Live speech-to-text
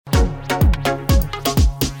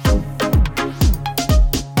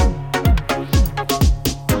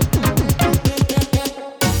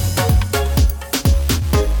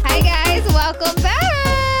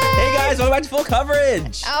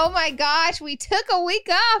coverage. Oh my gosh, we took a week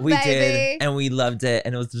off, We baby. did, and we loved it,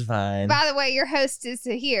 and it was fun. By the way, your host is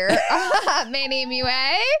here, Manny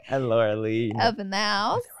MUA. And Laura Lee. Up in the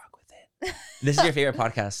house. Nothing wrong with it. This is your favorite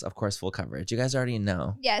podcast, of course, full coverage. You guys already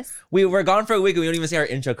know. Yes. We were gone for a week and we don't even say our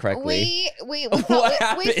intro correctly. We've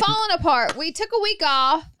happened? fallen apart. We took a week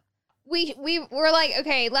off. We were like,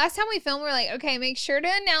 okay, last time we filmed, we were like, okay, make sure to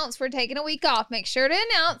announce we're taking a week off. Make sure to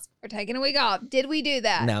announce we're taking a week off. Did we do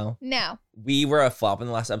that? No. No. We were a flop in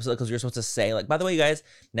the last episode because we were supposed to say, like, by the way, you guys,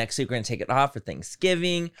 next week we're going to take it off for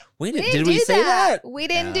Thanksgiving. Did we say that? We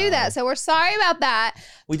didn't do that. So we're sorry about that.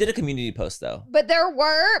 We did a community post, though. But there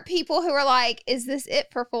were people who were like, is this it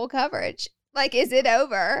for full coverage? Like, is it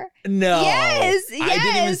over? No. Yes. I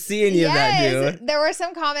didn't even see any of that, dude. There were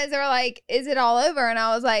some comments that were like, is it all over? And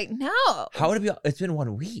I was like, no. How would it be? It's been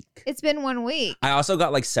 1 week. It's been 1 week. I also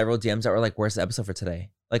got like several DMs that were like, where's the episode for today?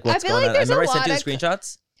 Like, what's going on? I there's remember a I sent you lot the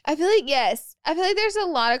screenshots. I feel like, yes. I feel like there's a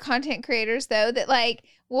lot of content creators, though, that like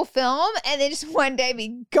will film and then just one day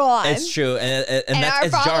be gone. It's true. And our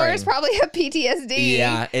it's followers jarring. probably have PTSD.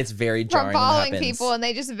 Yeah, it's very jarring. From following people and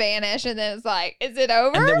they just vanish and then it's like, is it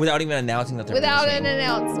over? And then without even announcing that they're without an finishing.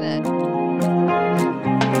 announcement.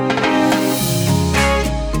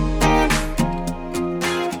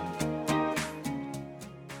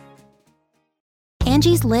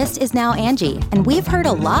 Angie's List is now Angie, and we've heard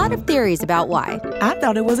a lot of theories about why. I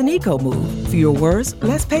thought it was an eco move. Fewer words,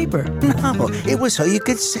 less paper. No, it was so you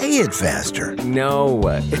could say it faster. No,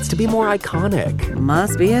 it's to be more iconic.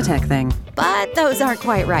 Must be a tech thing. But those aren't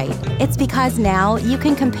quite right. It's because now you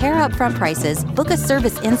can compare upfront prices, book a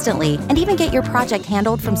service instantly, and even get your project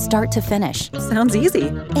handled from start to finish. Sounds easy.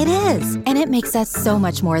 It is, and it makes us so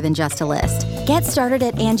much more than just a list. Get started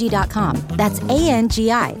at Angie.com. That's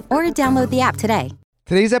ANGI, or download the app today.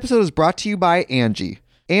 Today's episode is brought to you by Angie.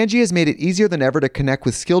 Angie has made it easier than ever to connect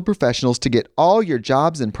with skilled professionals to get all your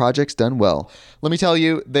jobs and projects done well. Let me tell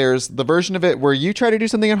you, there's the version of it where you try to do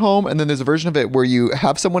something at home, and then there's a version of it where you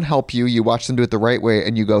have someone help you, you watch them do it the right way,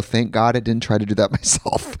 and you go, thank God I didn't try to do that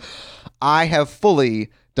myself. I have fully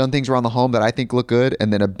done things around the home that I think look good,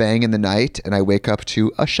 and then a bang in the night, and I wake up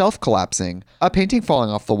to a shelf collapsing, a painting falling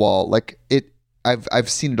off the wall. I've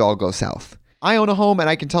seen it all go south. I own a home, and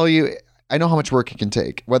I can tell you, I know how much work it can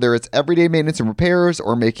take. Whether it's everyday maintenance and repairs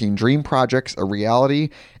or making dream projects a reality,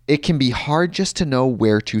 it can be hard just to know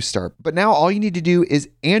where to start. But now all you need to do is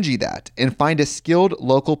Angie that and find a skilled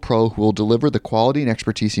local pro who will deliver the quality and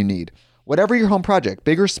expertise you need. Whatever your home project,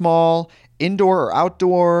 big or small, indoor or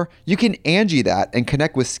outdoor, you can Angie that and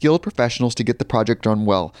connect with skilled professionals to get the project done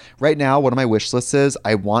well. Right now, one of my wish lists is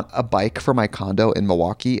I want a bike for my condo in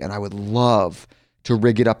Milwaukee, and I would love to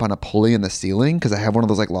rig it up on a pulley in the ceiling because I have one of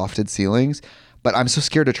those like lofted ceilings, but I'm so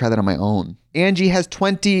scared to try that on my own. Angie has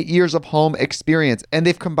 20 years of home experience, and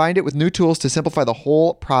they've combined it with new tools to simplify the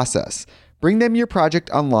whole process. Bring them your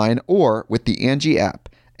project online or with the Angie app.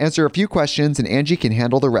 Answer a few questions and Angie can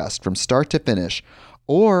handle the rest from start to finish,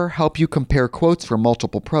 or help you compare quotes from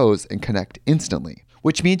multiple pros and connect instantly,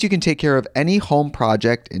 which means you can take care of any home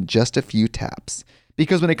project in just a few taps.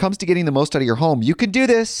 Because when it comes to getting the most out of your home, you can do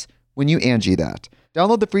this when you Angie that.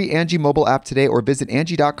 Download the free Angie mobile app today or visit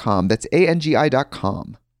Angie.com. That's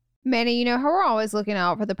ANGI.com. Manny, you know how we're always looking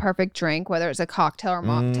out for the perfect drink, whether it's a cocktail or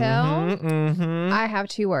mocktail? I have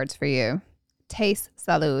 2 words for you. Taste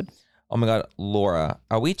salud. Oh my God, Laura,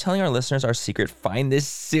 are we telling our listeners our secret find this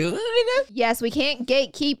soon? Yes, we can't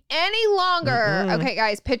gatekeep any longer. Okay,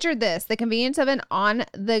 guys, picture this. The convenience of an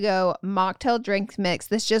on-the-go mocktail drink mix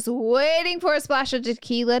that's just waiting for a splash of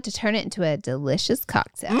tequila to turn it into a delicious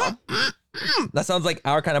cocktail. That sounds like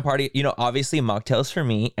our kind of party. You know, obviously mocktails for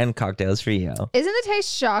me and cocktails for you. Isn't the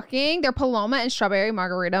taste shocking? Their Paloma and Strawberry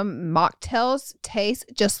Margarita mocktails taste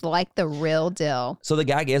just like the real deal. So the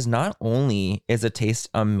gag is not only is the taste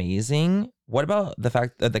amazing, what about the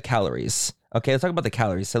fact that the calories? Okay, let's talk about the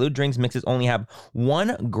calories. Salud drinks mixes only have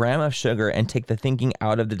 1 gram of sugar and take the thinking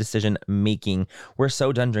out of the decision making. We're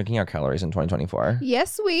so done drinking our calories in 2024.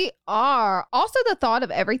 Yes, we are. Also, the thought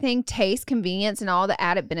of everything, taste, convenience, and all the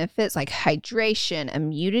added benefits like hydration,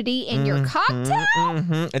 immunity in your cocktail.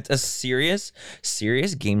 It's a serious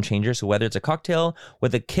game changer. So whether it's a cocktail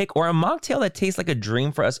with a kick or a mocktail that tastes like a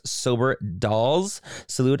dream for us sober dolls,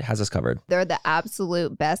 Salud has us covered. They're the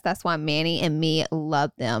absolute best. That's why Manny and me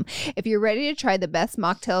love them. If you're ready to try the best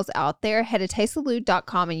mocktails out there, head to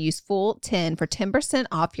tastesalud.com and use full10 for 10%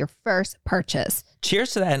 off your first purchase.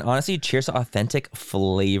 Cheers to that, and honestly, cheers to authentic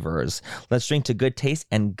flavors. Let's drink to good taste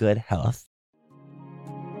and good health.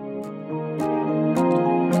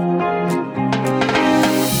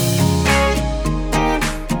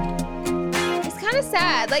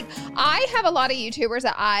 sad. Like, I have a lot of YouTubers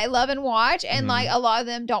that I love and watch, and like a lot of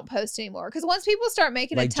them don't post anymore. Because once people start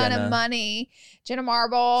making Like a ton Jenna. of money, Jenna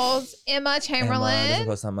Marbles, Emma Chamberlain, Emma doesn't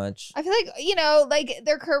post that much. I feel like, like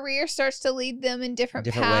their career starts to lead them in different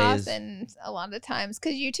paths, ways. and a lot of the times,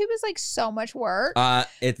 because YouTube is like so much work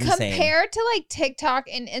It's insane. compared to like TikTok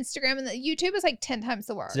and Instagram, and YouTube is like 10 times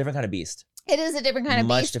the work. It's a different kind of beast. It is a different kind of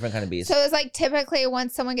Much beast. different kind of beast. So it's like typically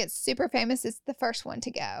once someone gets super famous, it's the first one to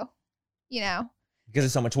go, Because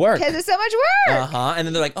it's so much work. because it's so much work. And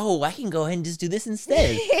then they're like, oh, I can go ahead and just do this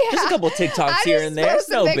instead. Just Yeah. a couple TikToks I here just and there. post It's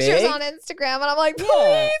some no pictures big. on Instagram, and I'm like, please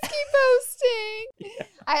Yeah. keep posting.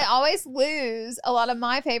 I always lose a lot of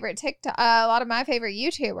my favorite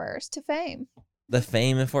YouTubers to fame. The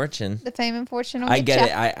fame and fortune. The fame and fortune. Will I get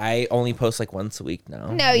ya. it. I only post like once a week now.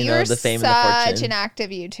 No, You know, you're the fame such and the fortune. an active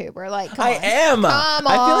YouTuber. Like, come I on. am. Come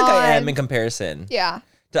I feel like I am on. in comparison Yeah.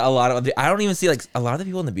 to a lot of. I don't even see like a lot of the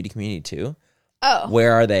people in the beauty community too. Oh,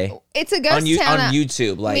 Where are they? it's a ghost on town.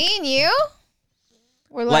 YouTube, like Me and you.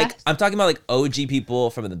 We're like left. I'm talking about like OG people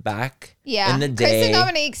from the back. Yeah. In the Kristen day.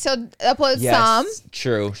 Dominique still uploads Yes, some.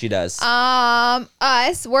 true, she does.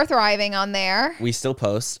 Us, we're thriving on there. We still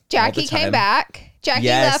post. all Jackie the came time. back. Jackie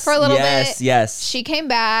Yes, left for a little yes, bit. Yes. She came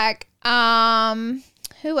back.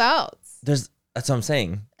 Who else? That's what I'm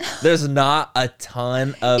saying. There's not a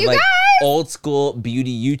ton of You like guys! old school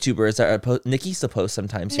beauty YouTubers that are Nikki still posts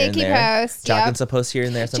sometimes here Nikki and there. posts. Jacqueline Yep. still posts here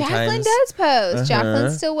and there sometimes. Jacqueline does post. Uh-huh.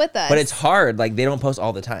 Jacqueline's still with us. But it's hard. Like they don't post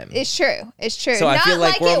all the time. It's true. It's true. So I Not feel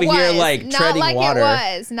like we're it over here, was. like, Not treading like water. it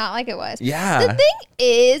was. Not like it was. Yeah. The thing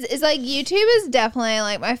is like YouTube is definitely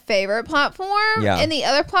like my favorite platform. Yeah. And the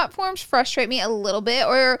other platforms frustrate me a little bit,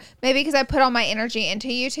 or maybe because I put all my energy into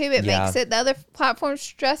YouTube, it Yeah. makes it the other platforms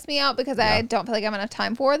stress me out because I don't feel like I have enough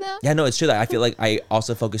time for them. Yeah, no, it's true that I feel like I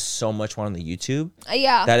also focus so much more on the YouTube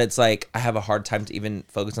Yeah. that it's like I have a hard time to even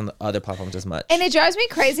focus on the other platforms as much. And it drives me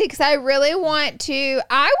crazy because I really want to.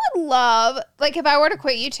 I would love, like, if I were to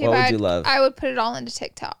quit YouTube, What would you love? I would put it all into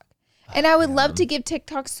TikTok. And I would love to give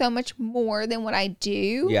TikTok so much more than what I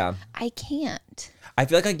do. Yeah. I can't. I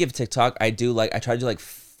feel like I give TikTok, I try to do like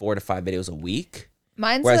 4 to 5 videos a week.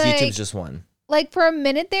 Mine's Whereas like, YouTube's just one. like for a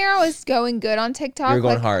minute there, I was going good on TikTok. You were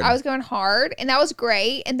going Like, hard. I was going hard, and that was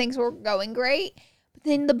great, and things were going great. But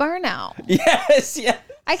then the burnout. Yes, yeah.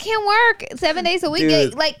 I can't work 7 days a week.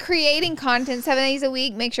 Dude. Like creating content 7 days a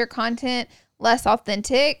week makes your content less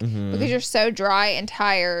authentic Mm-hmm. because you're so dry and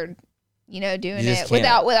tired, doing You just it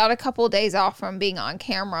can't. without a couple of days off from being on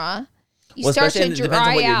camera. You Well, start especially to it depends on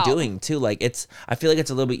dry what out. you're doing too. Like I feel like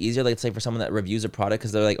it's a little bit easier. Like say for someone that reviews a product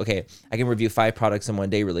because they're like, okay, I can review 5 products in one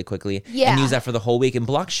day really quickly Yeah. and use that for the whole week and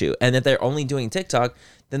block shoot. And if they're only doing TikTok,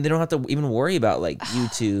 then they don't have to even worry about like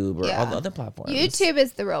YouTube or Yeah. all the other platforms. YouTube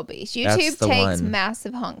is the real beast. That's YouTube the takes one.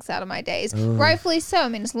 massive hunks out of my days. Rightfully so. I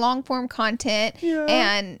mean, it's long form content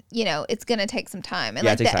and, it's going to take some time. And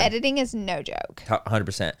Yeah, it like the takes time. editing is no joke.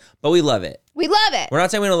 100%. But we love it. We love it. We're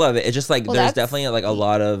not saying we don't love it. It's just like Well, there's that's- definitely like a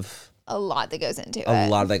lot that goes into it. a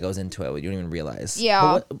lot that goes into it. You don't even realize.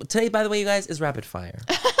 Yeah. But today, by the way, you guys, is rapid fire.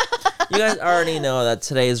 You guys already know that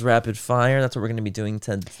today is rapid fire. That's what we're going to be doing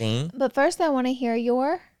today. But first, I want to hear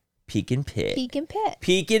your Peek and pit. peek and pit.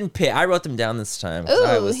 Peek and pit. I wrote them down this time. 'Cause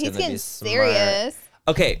I Ooh, was he's gonna be getting smart. serious.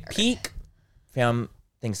 Okay, peak fam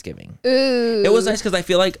Thanksgiving. Ooh. It was nice because I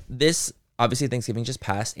feel like this, obviously Thanksgiving just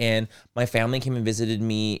passed and my family came and visited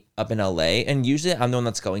me up in LA. And usually I'm the one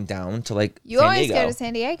that's going down to like You San always Diego. go to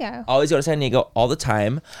San Diego. Always go to San Diego all the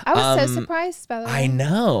time. I was so surprised by the way. I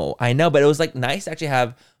know. But it was like nice to actually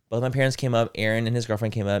have both my parents came up. Aaron and his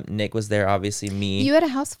girlfriend came up. Nick was there, obviously me. You had a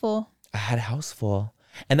house full. I had a house full.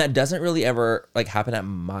 And that doesn't really ever like happen at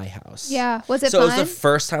my house. Yeah. Was it So fun? it was the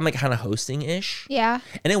first time like kind of hosting ish. Yeah.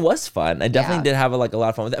 And it was fun. I definitely Yeah. did have a lot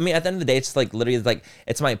of fun with it. I mean, at the end of the day, it's like literally like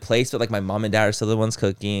it's my place, but like my mom and dad are still the ones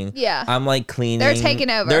cooking. Yeah. I'm like cleaning. They're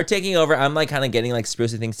taking over. They're taking over. I'm like kind of getting like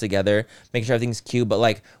sprucing things together, making sure everything's cute. But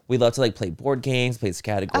like we love to like play board games, play these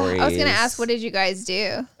categories. I was gonna ask, what did you guys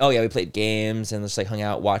do? Oh yeah, we played games and just like hung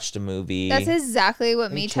out, watched a movie. That's exactly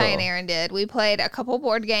what me, Ty, and chill. Aaron did. We played a couple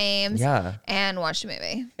board games. Yeah. And watched a movie.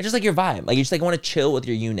 It's just like your vibe. Like you just like want to chill with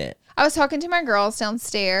your unit. I was talking to my girls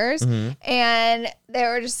downstairs Mm-hmm. and they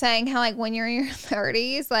were just saying how like when you're in your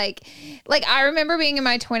 30s, like I remember being in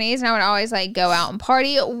my 20s and I would always like go out and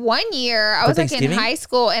party. One year I For was like in Thanksgiving? high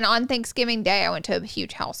school and on Thanksgiving Day I went to a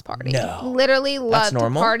huge house party. No. Literally loved to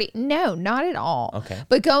normal? party. No, not at all. Okay.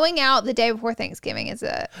 But going out the day before Thanksgiving is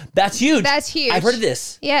That's huge. That's huge. I've heard of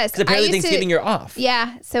this. Yes. Because apparently I used to- Thanksgiving you're off.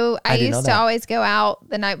 Yeah. So I didn't know used to that. always go out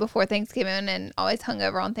the night before Thanksgiving and always hung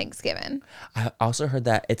over on Thanksgiving. I also heard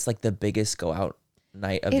that it's like the biggest go out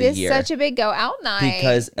night of It the is year. such a big go out night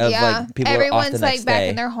Because of, like, people are off everyone's the like next back day.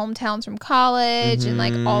 in their hometowns from college and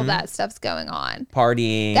like all that stuff's going on.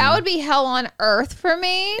 Partying. That would be hell on earth for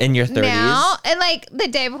me. In your 30s? now. And like the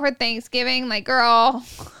day before Thanksgiving, like girl,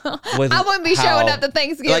 With I wouldn't be how- showing up to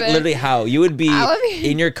Thanksgiving. Like literally how? You would be, I would be-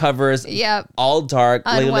 in your covers, Yep. all dark,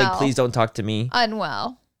 literally Unwell. please don't talk to me.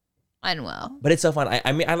 Unwell. But it's so fun.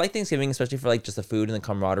 I mean, I like Thanksgiving, especially for like just the food and the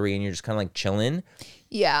camaraderie, and you're just kind of like chilling,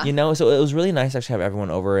 Yeah. you know? So it was really nice to actually have everyone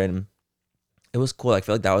over, and it was cool. I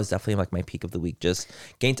feel like that was definitely like my peak of the week. Just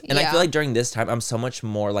getting and I Yeah. feel like during this time, I'm so much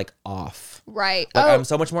more like off. Right. Like oh, I'm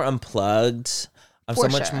so much more unplugged. I'm so For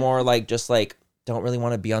much sure. more like just like don't really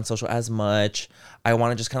want to be on social as much. I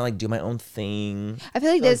want to just kind of like do my own thing. I feel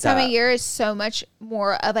like this time that. of year is so much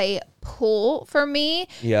more of a pull for me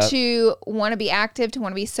Yep. to want to be active, to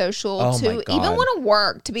want to be social, Oh to my even God. want to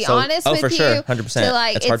work, to be So- honest oh, with for you. sure, 100%. To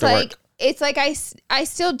like, It's hard to like, work. it's like I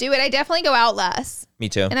still do it. I definitely go out less. Me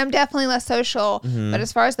too. And I'm definitely less social. Mm-hmm. But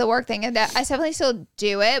as far as the work thing, I definitely still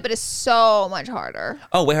do it, but it's so much harder.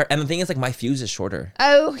 Oh, wait, and the thing is like my fuse is shorter.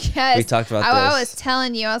 Oh, yes. We talked about I this. was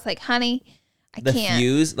telling you, I was like, honey, I The can't.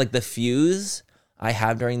 fuse I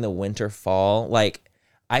have during the winter, fall, like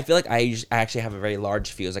I feel like I actually have a very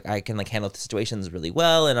large fuse. Like I can like handle the situations really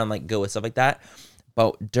well, and I'm like good with stuff like that.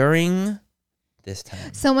 But during this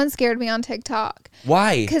time, Someone scared me on TikTok.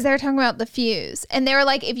 why? Because they were talking about the fuse. And they were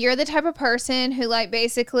like, if you're the type of person who like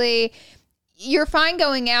basically you're fine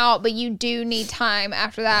going out, but you do need time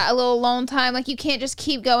after that, a little alone time. Like you can't just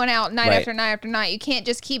keep going out night Right. after night after night. You can't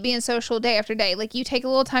just keep being social day after day. Like you take a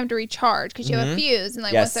little time to recharge because you have a fuse. And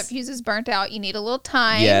like Yes. once that fuse is burnt out, you need a little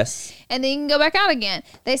time. Yes. And then you can go back out again.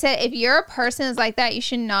 They said if you're a person that's like that, you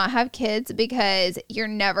should not have kids because you're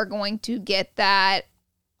never going to get that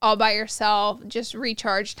all by yourself, just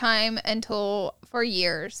recharge time until for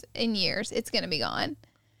years and years, it's going to be gone.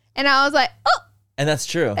 And I was like, oh, And that's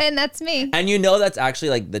true. and that's me. And you know that's actually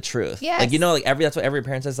like the truth. Yes. Like you know, like that's what every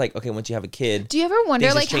parent says. Like, okay, once you have a kid, Do you ever wonder,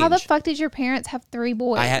 things like, just how the change. fuck did your parents have 3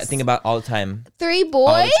 boys? think about all the time. 3 boys?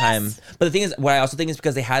 All the time. But the thing is, what I also think is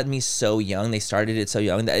because they had me so young, they started it so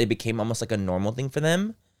young that it became almost like a normal thing for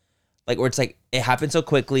them. Like where it's like it happened so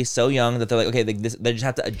quickly, so young that they're like, okay, they just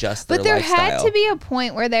have to adjust their But there lifestyle. had to be a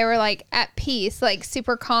point where they were like at peace, like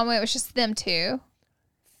super calm. It was just them two.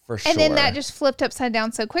 for sure. And then that just flipped upside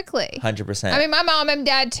down so quickly. 100%. I mean, my mom and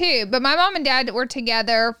dad too, but my mom and dad were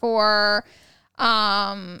together for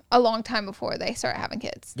a long time before they started having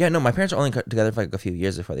kids. yeah, no, my parents were only together for like a few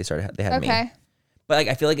years before they had me. Okay. But like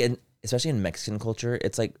I feel like especially in Mexican culture,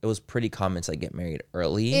 it's like it was pretty common to like get married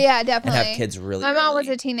early. Yeah, definitely. And have kids really My mom was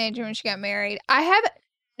early. a teenager when she got married. I have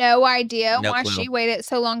no idea No why clue. she waited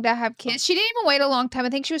so long to have kids. She didn't even wait a long time. I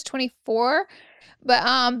think she was 24.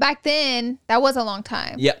 But back then, that was a long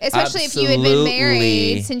time. Yeah, especially if you had been absolutely.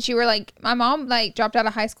 married since you were like, my mom like dropped out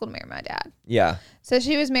of high school to marry my dad. Yeah. So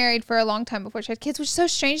she was married for a long time before she had kids, which is so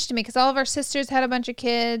strange to me because all of our sisters had a bunch of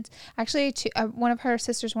kids. Actually, one of her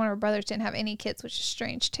sisters, one of her brothers didn't have any kids, which is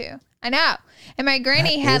strange too. I know. And my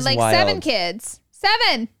granny That had is like wild. 7 kids.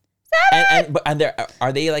 7. And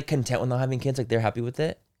are they like content with not having kids? Like they're happy with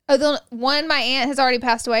it? Oh, my aunt has already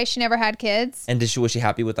passed away. She never had kids. And was she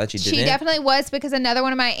happy with that she didn't? She definitely was because another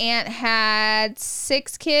one of my aunt had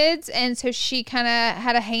 6 kids, and so she kind of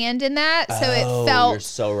had a hand in that. So it felt You're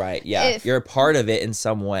so right. Yeah, you're a part of it in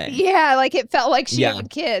some way. yeah, like it felt like she Yeah, had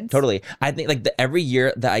kids. Totally. I think like every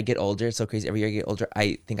year that I get older, it's so crazy. Every year I get older,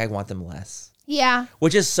 I think I want them less, Yeah,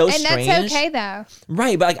 which is so and strange. that's okay though.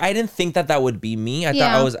 Right? But like I didn't think that would be me. I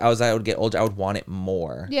Yeah. thought as I would get older, I would want it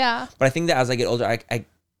more. Yeah, But I think that as I get older, I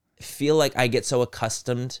feel like I get so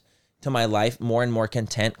accustomed to my life, more and more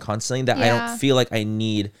content constantly that I Yeah. don't feel like I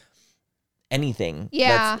need anything. Yeah.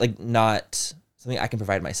 That's like not something I can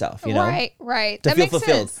provide myself, you know? right. To That feel makes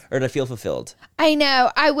fulfilled sense. or to feel fulfilled. I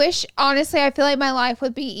know. I wish, honestly, I feel like my life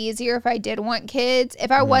would be easier if I did want kids.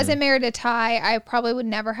 If I wasn't married to Ty, I probably would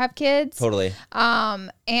never have kids. Totally.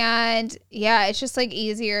 And yeah, it's just like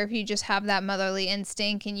easier if you just have that motherly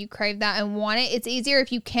instinct and you crave that and want it. It's easier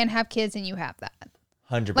if you can have kids and you have that.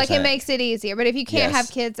 100%. Like it makes it easier. But if you can't Yes.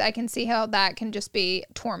 have kids, I can see how that can just be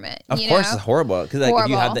torment. Of you course, know? it's horrible because like if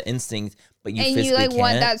you have Horrible. the instinct, but you And physically you like can't.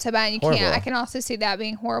 want that so bad and you Horrible. can't. I can also see that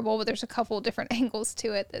being horrible, but there's a couple different angles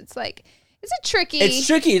to it that's like it's a tricky. It's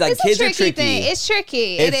tricky. Like it's kids a are tricky tricky. thing. It's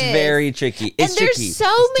tricky. It's it is. very tricky. It's and there's tricky.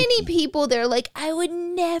 so many people that are like, I would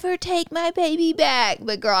never take my baby back.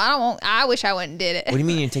 But girl, I wish I wouldn't did it. What do you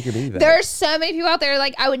mean you take your baby back? There's so many people out there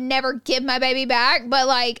like I would never give my baby back, but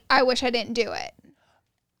like I wish I didn't do it.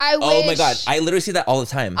 Oh my god, I literally see that all the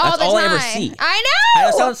time. That's the all I time. ever see. I know. I know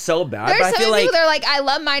it sounds so bad, There's but I so feel many like people that are like, I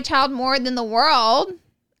love my child more than the world.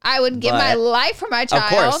 I would give my life for my child. Of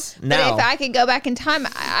course. Now, but if I could go back in time,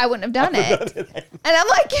 I wouldn't have done it. And I'm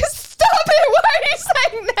like, stop it. Why are you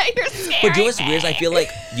saying that? You're scaring But do you know what's weird is I feel like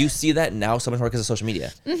you see that now so much more because of social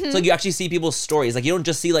media. So like you actually see people's stories. Like you don't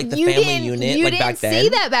just see like the family unit like back then. You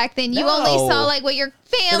didn't see that back then. You only saw like what your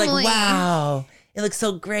family. You're like, wow, it looks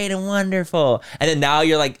so great and wonderful. And then now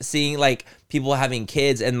you're like seeing like people having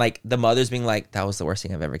kids and like the mothers being like, that was the worst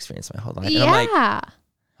thing I've ever experienced in my whole life. And I'm like,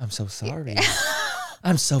 I'm so sorry.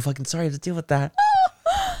 I'm so fucking sorry to deal with that.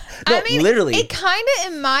 No, I mean, literally. it kind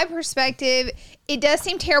of, in my perspective, it does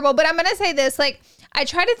seem terrible. But I'm going to say this, like, I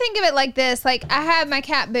try to think of it like this. Like, I have my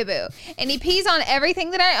cat, Boo Boo, and he pees on everything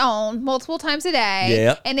that I own multiple times a day.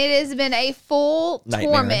 Yep. And it has been a full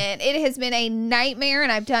Nightmare. torment. It has been a nightmare,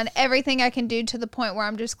 and I've done everything I can do to the point where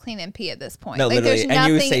I'm just cleaning pee at this point. No, like, literally. there's And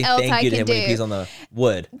you would nothing say else thank I you to can him do. when he pees on the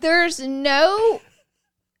wood. There's no...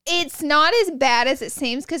 It's not as bad as it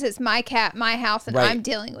seems because it's my cat, my house, and I'm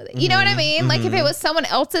dealing with it. You know what I mean? Like if it was someone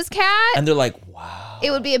else's cat, And they're like, wow. it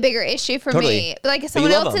would be a bigger issue for me. Like if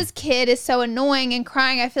someone else's kid is so annoying and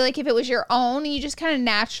crying, I feel like if it was your own, you just kind of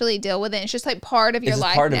naturally deal with it. It's just like part of your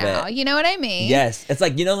life part of now. it. You know what I mean? Yes. It's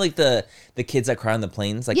like, you know, like the kids that cry on the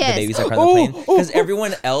planes, like Yes. the babies that cry on the plane. Because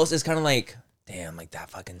everyone else is kind of like, damn, like that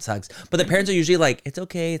fucking sucks. But the parents are usually like, it's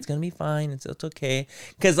okay. It's going to be fine. It's okay.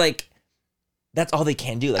 Because like, that's all they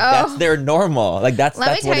can do. Like that's their normal. Like that's what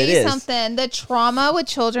it is. Let me tell you something. The trauma with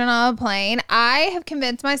children on a plane. I have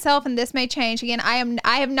convinced myself, and this may change again. I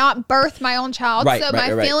have not birthed my own child, so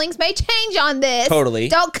my feelings may change on this. Totally.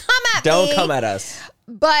 Don't come at us.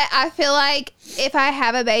 But I feel like if I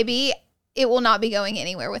have a baby, it will not be going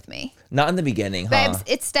anywhere with me. Not in the beginning, huh? Babes,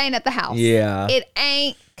 it's staying at the house. Yeah. It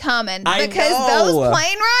ain't coming. I because know. those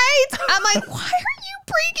plane rides, I'm like, why are you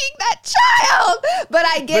bringing that child? But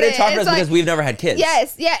I get it. But it's hard for us like, because we've never had kids.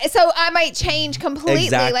 Yes, yeah. So I might change completely.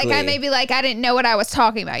 Exactly. Like I may be like, I didn't know what I was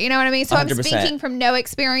talking about. You know what I mean? So 100%. I'm speaking from no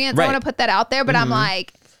experience. I want to put that out there, but I'm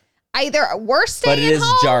like, either we're staying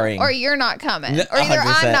home jarring. or you're not coming. Or either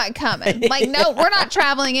 100%. I'm not coming. Like, no, we're not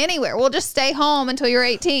traveling anywhere. We'll just stay home until you're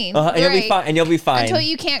 18. And you'll be fine. Until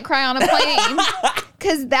you can't cry on a plane.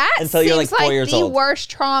 Because that until seems you're like 4 years the old. Worst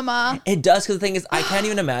trauma. It does, because the thing is, I can't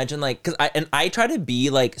even imagine, like, because I try to be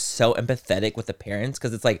like so empathetic with the parents,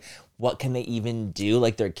 because it's like, what can they even do?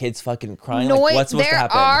 Like their kids fucking crying. Like, what's supposed to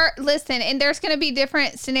happen? Listen, and there's going to be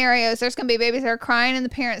different scenarios. There's going to be babies that are crying and the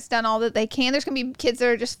parents done all that they can. There's going to be kids that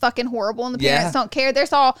are just fucking horrible and the parents don't care.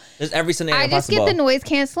 There's every scenario I just possible. get the noise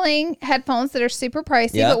canceling headphones that are super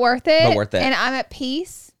pricey, but worth it. And I'm at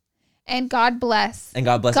peace. And God bless. And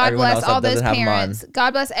God bless everyone else all that doesn't those have parents. them on.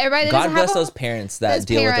 God bless everybody that God doesn't bless have those parents that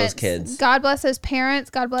deal with those kids. God bless those parents.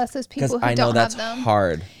 God bless those people who don't have them. Because I know that's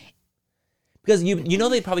hard. Because you know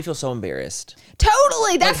they probably feel so embarrassed.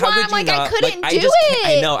 Totally. That's why I'm like, I couldn't do it.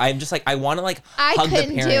 I know. I'm just like, I want to like hug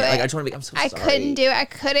the parent. Like I just want to be, I'm so sorry. I couldn't do it. I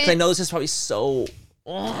couldn't. Because I know this is probably so.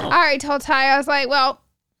 I already told Ty, I was like, well,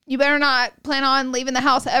 you better not plan on leaving the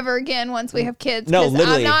house ever again once we have kids. No,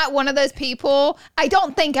 literally. I'm not one of those people. I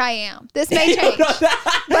don't think I am. This may change. But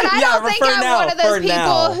I don't think I'm one of those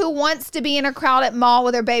people who wants to be in a crowded mall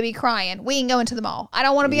with their baby crying. We ain't going to the mall. I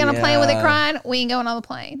don't want to be on a plane with it crying. We ain't going on the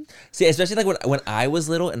plane. See, especially like when I was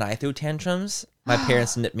little and I threw tantrums, my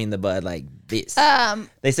parents nipped me in the bud like this.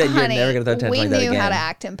 They said, you're never going to throw tantrums like that again. We knew how to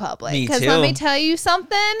act in public. Me too. Because let me tell you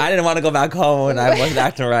something. I didn't want to go back home when I wasn't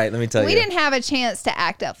acting right. Let me tell you. We didn't have a chance to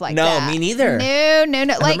act up like that. No, me neither.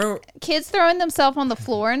 No. Like kids throwing themselves on the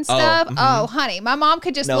floor and stuff. Oh, honey, my mom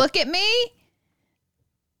could just look at me.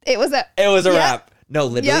 It was a wrap. No,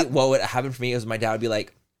 literally, what would happen for me is my dad would be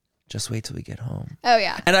like, just wait till we get home. Oh,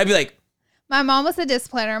 yeah. And I'd be like, my mom was a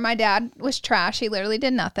discipliner. My dad was trash. He literally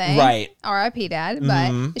did nothing. Right. R.I.P. Dad.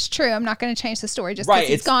 But it's true. I'm not going to change the story just because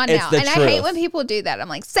he's gone now. And I hate when people do that. I'm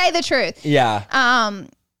like, say the truth. Yeah.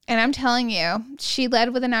 And I'm telling you, she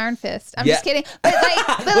led with an iron fist. I'm just kidding. But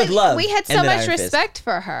with love. We had so much respect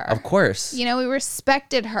for her. Of course. You know, we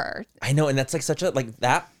respected her. I know. And that's like such a, like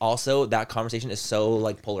that also, that conversation is so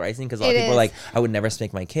like polarizing because a lot of people are like, I would never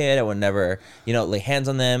spank my kid. I would never, lay hands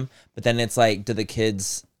on them. But then it's like, do the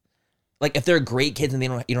kids... Like if they're great kids and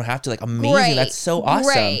you don't have to, like, amazing. Great. That's so awesome.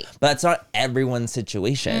 Great. But that's not everyone's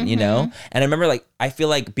situation, you know? And I remember, like, I feel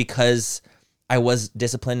like because I was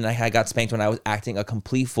disciplined and I got spanked when I was acting a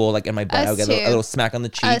complete fool, like in my bed, I would get a little smack on the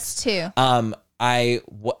cheeks. Us too. I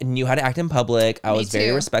knew how to act in public. I was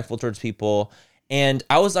very respectful towards people. And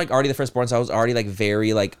I was like already the firstborn, so I was already like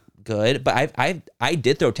very like good. But I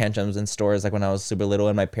did throw tantrums in stores like when I was super little.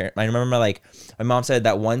 And I remember my mom said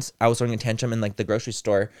that once I was throwing a tantrum in like the grocery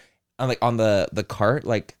store. I'm like on the cart,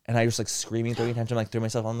 like, and I just like screaming, throwing a tantrum, like threw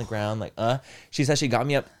myself on the ground, like, She said she got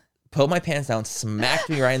me up, pulled my pants down, smacked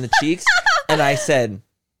me right in the cheeks, and I said,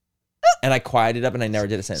 And I quieted up and I never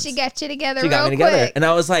did it since. She got you together She got me real together. quick. And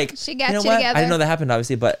I was like, She got you know you what? together. I didn't know that happened,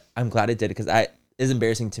 obviously, but I'm glad it did because it's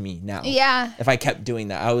embarrassing to me now. Yeah. If I kept doing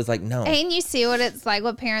that, I was like, no. And you see what it's like,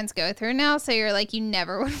 what parents go through now. So you're like, you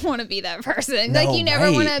never would want to be that person. No, like, you never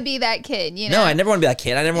right. want to be that kid, you know? No, I never want to be that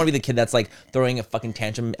kid. I never want to be the kid that's like throwing a fucking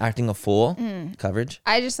tantrum, acting a fool. Coverage.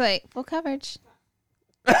 I just like, full coverage.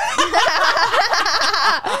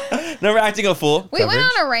 Never acting a fool. We Coverage.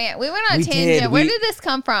 went on a rant. We went on a We tangent. did. Where did this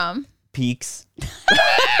come from? Peaks.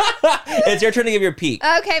 It's your turn to give your peak.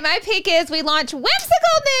 Okay, my peak is we launched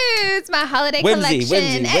Whimsical Nudes, my holiday Whimsy,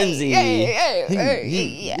 collection. whimsy.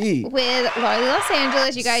 Yeah. With Lori Los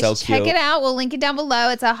Angeles. You guys So check cute. it out. We'll link it down below.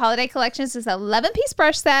 It's a holiday collection. It's an 11-piece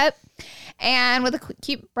brush set. And with a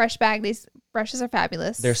cute brush bag. These brushes are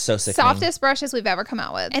fabulous. They're so sickening. Softest brushes we've ever come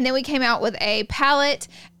out with. And then we came out with a palette,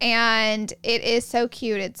 and it is so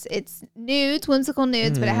cute. It's nudes, whimsical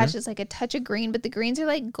nudes, but it has just like a touch of green. But the greens are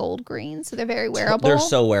like gold greens, so they're very wearable. They're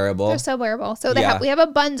so wearable. They're so wearable. So we have a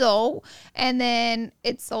bundle, and then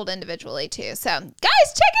it's sold individually too. So guys,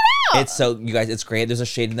 check it out. It's so, you guys, it's great. There's a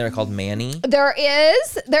shade in there called Manny. There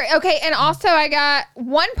is. Okay, and also I got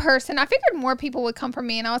one person. I figured more people would come from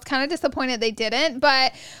me, and I was kind of disappointed they didn't.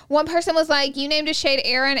 But one person was like, you named a shade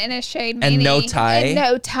Aaron and a shade Manny. And no tie. And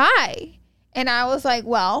no tie. And I was like,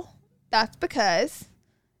 well, that's because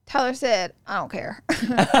Tyler said, I don't care.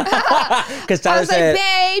 Because I Tyler was said, like,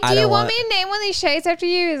 babe, I do you don't want me to name one of these shades after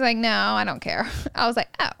you? He's like, no, I don't care. I was like,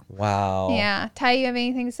 oh. wow. Yeah. Ty, you have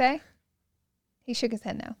anything to say? He shook his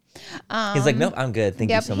head no. He's like, nope, I'm good. Thank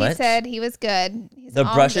you so much. He said he was good. He's The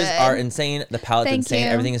all brushes good. are insane. The palette's Thank insane. you.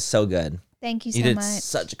 Everything is so good. Thank you so You did much.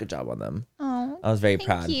 such a good job on them. Oh, I was very thank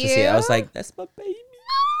proud to you. see it. I was like, that's my baby.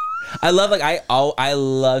 I love I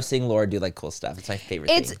love seeing Laura do like cool stuff. It's my favorite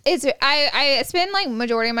thing. I spend like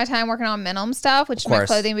majority of my time working on minimum stuff, which is my course.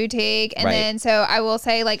 clothing boutique. And Right. then so I will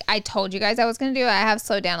say, like I told you guys I was gonna do, I have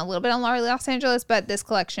slowed down a little bit on Lori Los Angeles, but this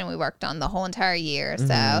collection we worked on the whole entire year. So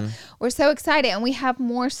Mm-hmm. we're so excited, and we have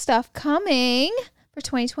more stuff coming for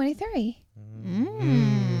 2023.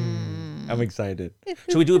 I'm excited.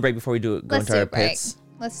 Should we do a break before we go Let's into do our a break. pits?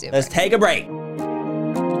 Let's do a Let's break. take a break.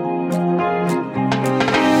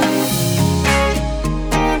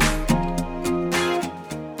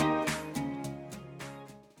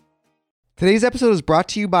 Today's episode is brought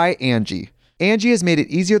to you by Angie. Angie has made it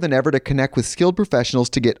easier than ever to connect with skilled professionals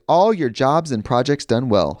to get all your jobs and projects done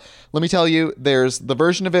well. Let me tell you, there's the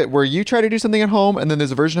version of it where you try to do something at home, and then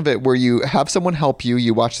there's a version of it where you have someone help you,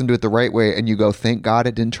 you watch them do it the right way, and you go, thank God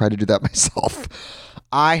I didn't try to do that myself.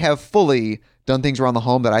 I have fully done things around the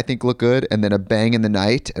home that I think look good, and then a bang in the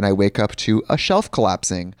night, and I wake up to a shelf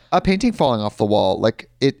collapsing, a painting falling off the wall. Like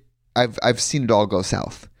I've seen it all go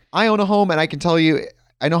south. I own a home, and I can tell you,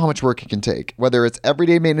 I know how much work it can take. Whether it's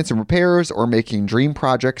everyday maintenance and repairs or making dream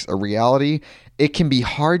projects a reality, it can be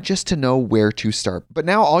hard just to know where to start. But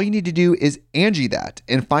now all you need to do is Angie that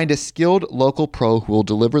and find a skilled local pro who will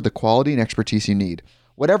deliver the quality and expertise you need.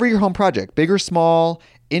 Whatever your home project, big or small,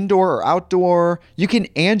 indoor or outdoor, you can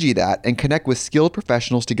Angie that and connect with skilled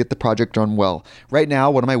professionals to get the project done well. Right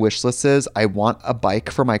now, one of my wish lists is I want a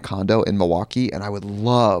bike for my condo in Milwaukee, and I would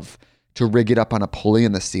love to rig it up on a pulley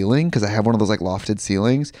in the ceiling because I have one of those like lofted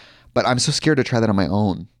ceilings, but I'm so scared to try that on my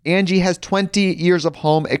own. Angie has 20 years of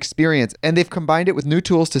home experience, and they've combined it with new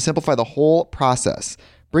tools to simplify the whole process.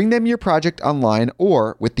 Bring them your project online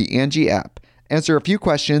or with the Angie app. Answer a few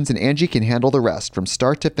questions and Angie can handle the rest from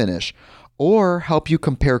start to finish, or help you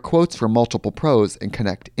compare quotes from multiple pros and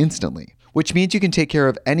connect instantly, which means you can take care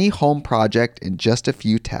of any home project in just a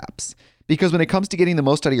few taps. Because when it comes to getting the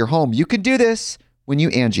most out of your home, you can do this when you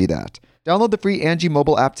Angie that. Download the free Angie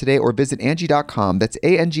mobile app today or visit Angie.com. That's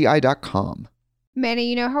ANGI.com. Manny,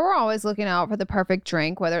 you know how we're always looking out for the perfect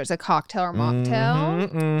drink, whether it's a cocktail or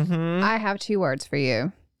mocktail? Mm-hmm. I have 2 words for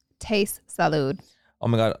you. Taste salud. Oh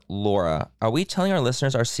my God, Laura, are we telling our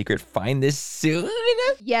listeners our secret find this soon?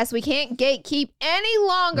 Yes, we can't gatekeep any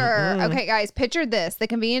longer. Okay, guys, picture this. The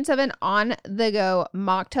convenience of an on-the-go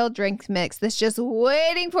mocktail drink mix that's just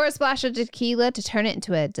waiting for a splash of tequila to turn it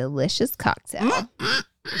into a delicious cocktail.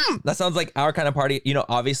 That sounds like our kind of party. You know,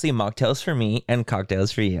 obviously mocktails for me and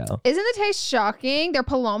cocktails for you. Isn't the taste shocking? Their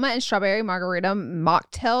Paloma and strawberry margarita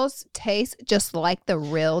mocktails taste just like the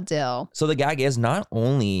real deal. So the gag is not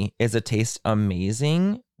only is the taste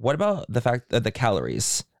amazing, what about the fact that the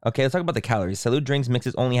calories? Okay, let's talk about the calories. Salud drinks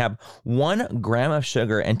mixes only have 1 gram of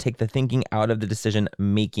sugar and take the thinking out of the decision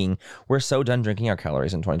making. We're so done drinking our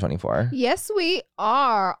calories in 2024. Yes, we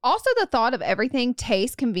are. Also, the thought of everything,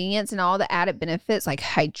 taste, convenience, and all the added benefits like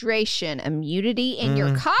hydration, immunity in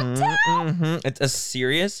your cocktail. It's a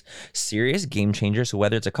serious game changer. So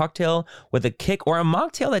whether it's a cocktail with a kick or a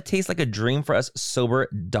mocktail that tastes like a dream for us sober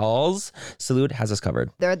dolls, Salud has us covered.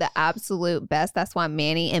 They're the absolute best. That's why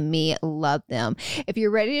Manny and me love them. If you're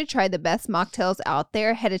ready to try the best mocktails out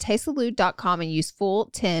there, head to tastesalud.com and use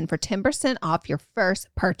full10 for 10% off your first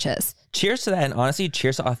purchase. Cheers to that, and honestly,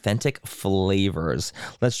 cheers to authentic flavors.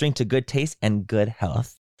 Let's drink to good taste and good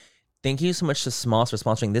health. Thank you so much to Smalls for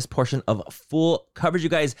sponsoring this portion of full coverage, you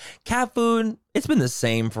guys. Cat food, it's been the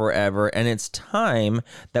same forever, and it's time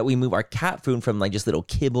that we move our cat food from like just little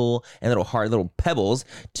kibble and little hard little pebbles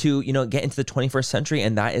to, get into the 21st century,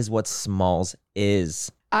 and that is what Smalls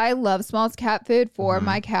is. I love Smalls cat food for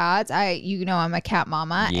my cats. I'm a cat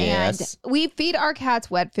mama. Yes. And we feed our cats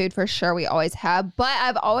wet food for sure. We always have. But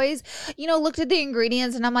I've always, looked at the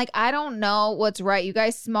ingredients and I'm like, I don't know what's right. You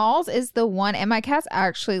guys, Smalls is the one. And my cats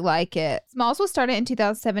actually like it. Smalls was started in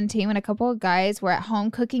 2017 when a couple of guys were at home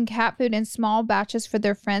cooking cat food in small batches for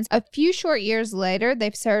their friends. A few short years later,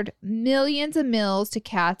 they've served millions of meals to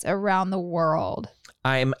cats around the world.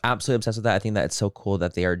 I'm absolutely obsessed with that. I think that it's so cool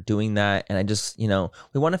that they are doing that. And I just, we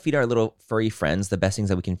want to feed our little furry friends the best things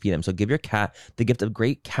that we can feed them. So give your cat the gift of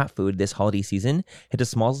great cat food this holiday season. Head to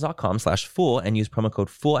smalls.com/fool and use promo code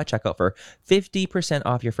FOOL at checkout for 50%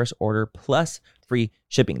 off your first order plus free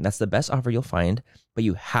shipping. That's the best offer you'll find, but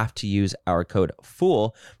you have to use our code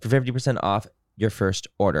FOOL for 50% off your first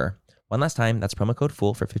order. One last time, that's promo code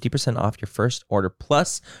FOOL for 50% off your first order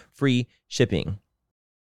plus free shipping.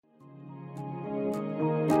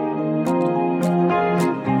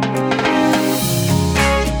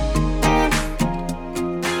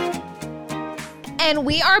 And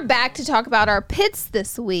we are back to talk about our pits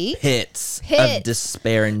this week. Pits of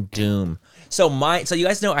despair and doom. So you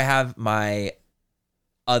guys know I have my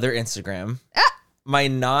other Instagram, my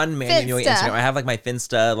non-Manny Moon Instagram. I have like my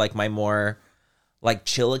Finsta, like my more like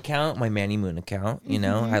chill account, my Manny Moon account.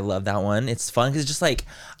 I love that one. It's fun because it's just like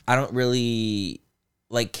I don't really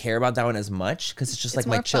like care about that one as much because it's just like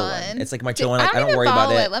my chill one. It's like my chill one. Like, I don't worry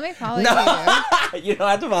about it. Let me follow you. You don't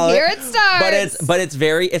have to follow Here it. Here it starts. But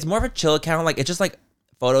it's more of a chill account. Like it's just like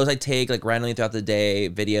photos I take like randomly throughout the day,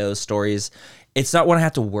 videos, stories. It's not one I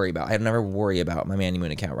have to worry about. I never worry about my Manny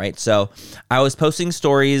Moon account, right? So I was posting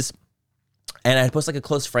stories and I'd post like a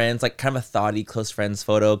close friends, like kind of a thoughty close friends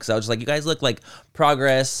photo because I was just like, you guys look like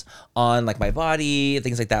progress on like my body,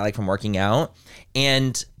 things like that, like from working out.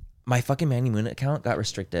 And my fucking Manny Moon account got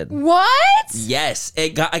restricted. What? Yes, it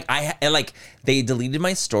got like they deleted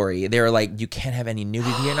my story. They were like, you can't have any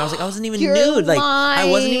nudity here, and I was like, I wasn't even nude, like I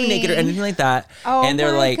wasn't even naked or anything like that. And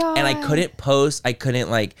they're like, God. And I couldn't post, I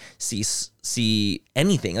couldn't like see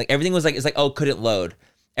anything. Like everything was like it's like couldn't load.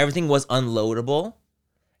 Everything was unloadable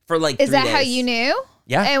for like 3 days. Is that how you knew?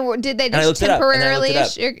 Yeah. And did they just temporarily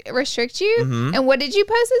restrict you? Mm-hmm. And what did you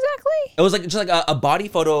post exactly? It was like just like a body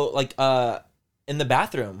photo, like in the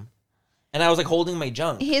bathroom. And I was like holding my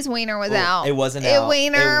junk. His wiener was out. It wasn't out. His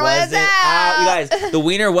wiener was out. You guys, the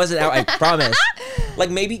wiener wasn't out, I promise. Like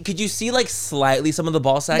maybe, could you see like slightly some of the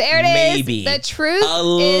ball sack? There it maybe. is. The truth a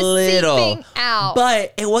is little. Seeping out.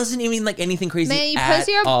 But it wasn't even like anything crazy. Man, you post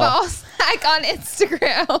your ball sack on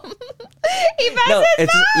Instagram.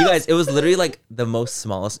 You guys, it was literally like the most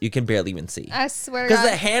smallest. You can barely even see. I swear to God.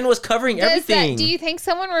 Because the hand was covering everything. Do you think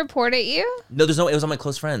someone reported you? No, it was on my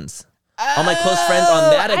close friends. On my close friends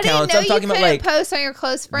on that account. I didn't know so I'm talking about like post on your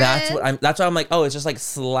close friends. That's why I'm like, it's just like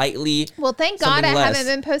slightly. Well, thank God I haven't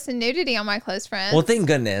been posting nudity on my close friends. Well, thank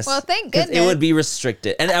goodness. It would be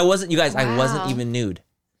restricted. And I wasn't, you guys, I wasn't even nude.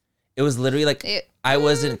 It was literally like I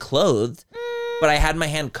wasn't clothed, but I had my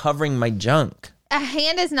hand covering my junk. A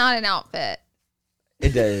hand is not an outfit. It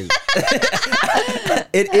does.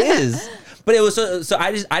 It is. But it was so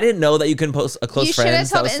I didn't know that you can post a close friends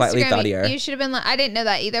that was slightly thoughtier. You should have been like, I didn't know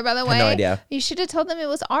that either, by the way. I had no idea. You should have told them it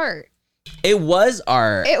was art. It was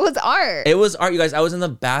art. It was art. It was art, you guys. I was in the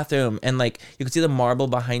bathroom and like you could see the marble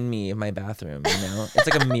behind me in my bathroom,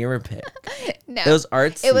 It's like a mirror pic. No. It was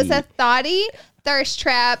artsy. It was a thoughty thirst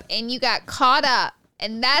trap and you got caught up.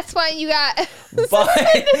 And that's why you got But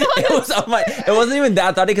it wasn't even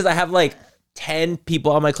that thoughty because I have like 10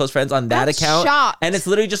 people on my close friends on that account. Shocked. And it's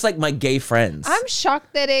literally just like my gay friends. I'm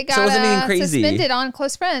shocked that it got so it wasn't even crazy. Suspended on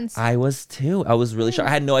close friends. I was too. I was really shocked.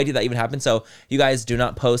 I had no idea that even happened. So you guys do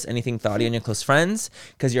not post anything thoughty on your close friends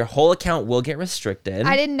because your whole account will get restricted.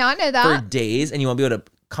 I did not know that. For days, and you won't be able to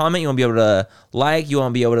comment. You won't be able to like. You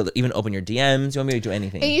won't be able to even open your DMs. You won't be able to do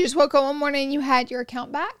anything. And you just woke up one morning and you had your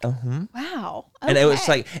account back? Uh-huh. Wow. And it was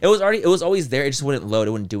Okay. like, it was always there. It just wouldn't load.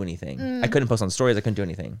 It wouldn't do anything. I couldn't post on stories. I couldn't do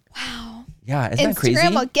anything. Wow. Yeah, isn't that crazy?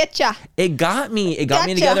 Instagram will get ya. It got me. It got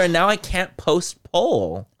me Gotcha. together, and now I can't post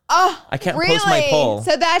poll. Oh, I can't really? post my poll.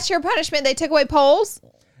 So that's your punishment. They took away polls?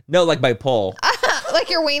 No, like my poll. Like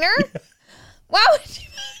your wiener? Why would you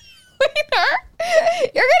wiener?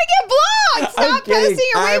 You're going to get blocked. Stop posting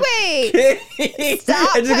your wee-wee.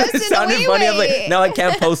 Stop It just posting sounded the funny. I'm wee-wee. like, now I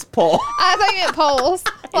can't post poll. I thought you meant polls.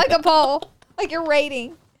 Like a poll. Like your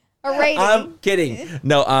rating. A rating. I'm kidding.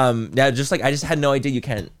 No, yeah, just like I just had no idea you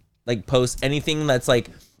can't like post anything that's like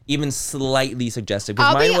even slightly suggestive.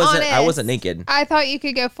 Because I'll be mine wasn't. I honest. wasn't naked. I thought you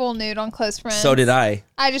could go full nude on close friends. So did I.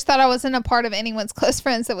 I just thought I wasn't a part of anyone's close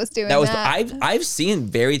friends that was doing that. That was. I've seen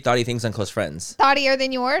very thoughty things on Close Friends. Thoughtier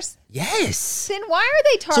than yours? Yes. Then why are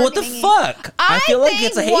they So targeting what the you? fuck? I feel like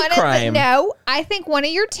it's a think one hate of the- crime. No, I think one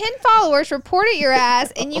of your 10 followers reported your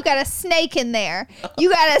ass and you got a snake in there.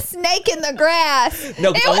 You got a snake in the grass.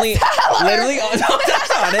 No, It only was Tyler. literally. No, that's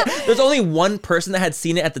not it. There's only one person that had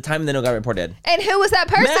seen it at the time, and then it got reported. And who was that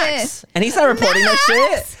person? Max, and he's not reporting Max?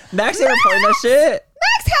 that shit. Max ain't reporting that shit.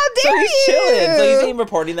 Max, how So dare he's you? chilling. So he's ain't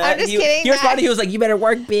reporting that. I'm just he, kidding, He responded. Max. He was like, "You better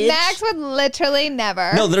work, bitch." Max would literally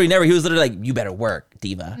never. No, literally never. He was literally like, "You better work,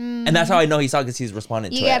 diva," and that's how I know he saw because he's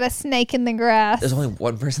responded You to got it. a snake in the grass. There's only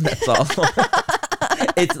one person that saw.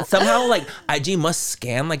 It's somehow like IG must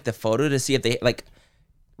scan like the photo to see if they like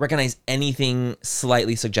recognize anything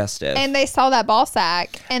slightly suggestive. And they saw that ball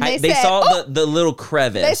sack. And they said, saw "Oh, the little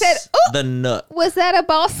crevice. They said, "Oh." the nook. was that a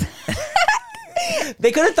ball sack?"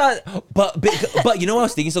 They could have thought, but you know what I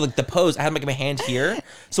was thinking? So like the pose, I had like my hand here.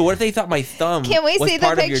 So what if they thought my thumb Can we was see the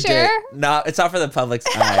part of your picture? dick? No, it's not for the public's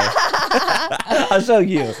eye. I'll show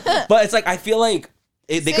you. But it's like I feel like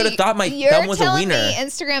they So could have thought my you're thumb was a telling wiener. me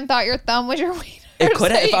Instagram thought your thumb was your wiener. It could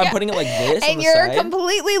have So if you I'm got- putting it like this on And the you're side.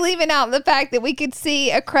 completely leaving out the fact that we could see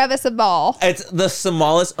a crevice of ball. It's the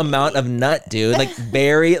smallest amount of nut, dude.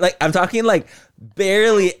 Like I'm talking like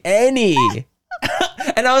barely any.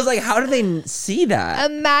 And I was like, how do they see that?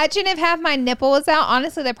 Imagine if half my nipple was out.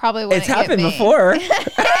 Honestly, they probably wouldn't It's happened get me. before.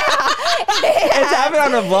 It's happened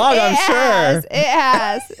on a vlog, I'm sure. It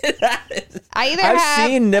has. I either I've have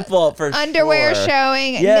seen nipple for underwear sure.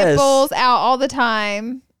 showing, Yes. nipples out all the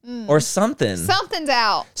time. Or something. Something's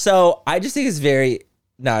out. So I just think it's very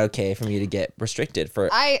not okay for me to get restricted for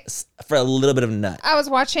a little bit of nut. I was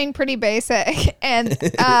watching Pretty Basic, and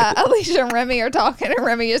Alicia and Remy are talking, and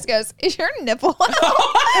Remy just goes, "Is your nipple out?" And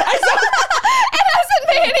I said,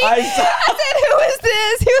 "Manny," I said, "Who is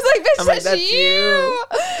this?" He was like, "Bitch, I'm like, that's "That's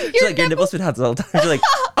you." She's like, your nipples been out the whole time. She's like,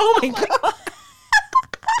 oh my god.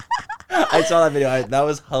 I saw that video. That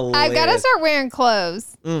was hilarious. I've got to start wearing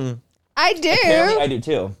clothes. I do. Apparently, I do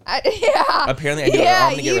too. Yeah. Apparently, I do. Or Yeah,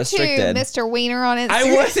 I'm gonna get you restricted. too, Mr. Wiener on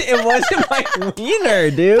Instagram. It wasn't my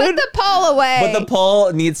wiener, dude. Put the poll away. But the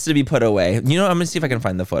poll needs to be put away. You know, I'm gonna see if I can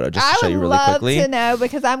find the photo just to show I you would really love quickly. to know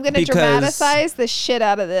because I'm going to Because- dramatize the shit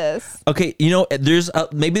out of this. Okay, you know,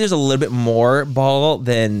 maybe there's a little bit more ball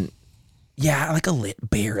than, yeah, like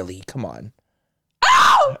barely. Come on.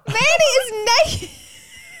 Oh, Manny is naked.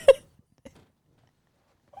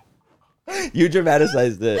 You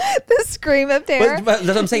dramatized it. The scream of terror. But that's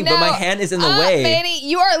what I'm saying. But my hand is in the way. Manny,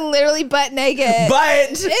 you are literally butt naked.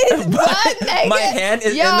 But, It is butt naked. my hand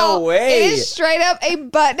is in Yo, the way. It is straight up a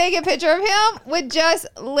butt naked picture of him with just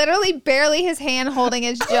literally barely his hand holding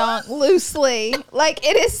his junk loosely. Like,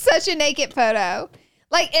 it is such a naked photo.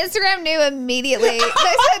 Like, Instagram knew immediately. They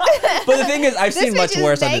said, But the thing is, I've this seen much bitch is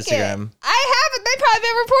worse on naked. Instagram. I haven't. They probably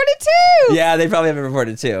been reported too. Yeah, they probably haven't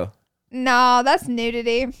reported too. No, that's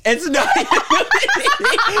nudity. It's not.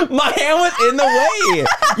 My hand was in the way.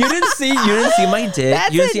 You didn't see my dick.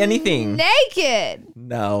 That's You didn't see anything. Naked.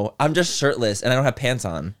 No, I'm just shirtless and I don't have pants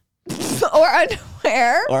on Or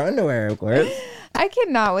underwear. or underwear, of course. I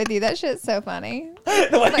cannot with you. That shit's so funny. You're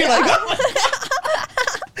like,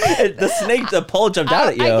 the snake, the pole jumped out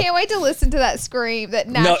at you. I can't wait to listen to that scream that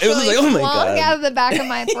No, it naturally was like, oh my flung God. out of the back of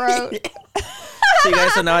my throat. So you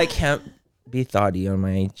guys, so now I can't be thoughty on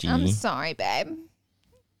my IG. I'm sorry, babe.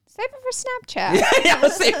 Save it for Snapchat. Yeah,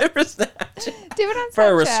 let's save it for Snapchat. Do it on Snapchat. For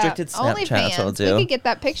a restricted Snapchat, OnlyFans. that's what I'll do. We could get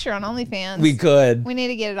that picture on OnlyFans. We could. We need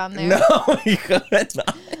to get it on there. No, we could not.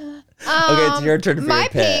 Okay, it's your turn for my your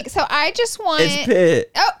pit. peak. So I just want. It's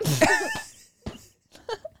Pit. Oh.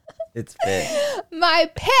 It's Pit. My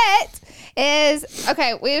pet is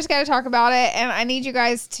okay. We just got to talk about it, and I need you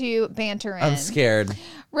guys to banter in. I'm scared.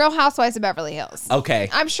 Real Housewives of Beverly Hills. Okay.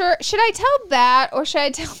 I'm sure. Should I tell that or should I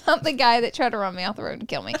tell about the guy that tried to run me off the road and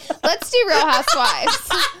kill me? Let's do Real Housewives.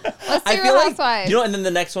 Let's do Real Housewives. You know, and then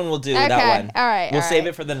the next one we'll do that one. All right. We'll save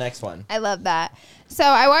it for the next one. I love that. So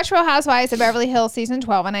I watched Real Housewives of Beverly Hills season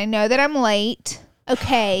 12, and I know that I'm late.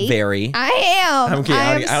 Okay. Very. I am. I'm kidding.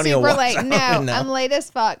 I don't even super watch late. that No, one, no. I'm late as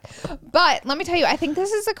fuck. But let me tell you, I think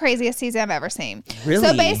this is the craziest season I've ever seen. Really?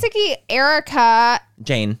 So basically, Erica.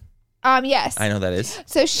 Jane. Yes. I know that is.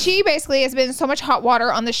 So she basically has been so much hot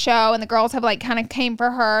water on the show, and the girls have like kind of came for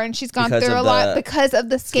her, and she's gone Because through of a lot the because of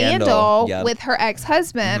the scandal scandal. Yep. with her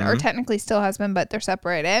ex-husband, or technically still husband, but they're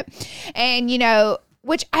separated. And you know,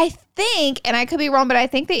 which I think, and I could be wrong, but I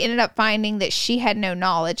think they ended up finding that she had no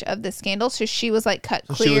knowledge of the scandal, so she was like cut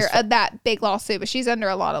clear of that big lawsuit. But she's under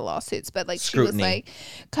a lot of lawsuits, but like Scrutiny. she was like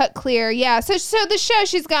cut clear. Yeah. So the show,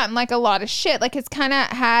 she's gotten like a lot of shit. Like it's kind of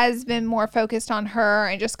has been more focused on her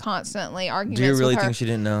and just constantly arguments. Do you really with her. think she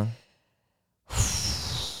didn't know?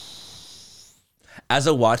 As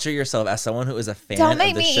a watcher yourself, as someone who is a fan Don't of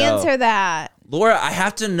make the me show, answer that. Laura, I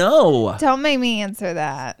have to know. Don't make me answer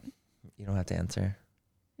that. You don't have to answer.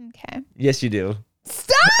 Okay. Yes, you do.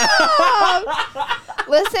 Stop!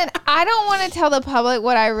 Listen, I don't want to tell the public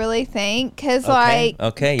what I really think because,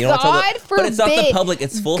 Okay. You don't God want to tell forbid, but it's not the public.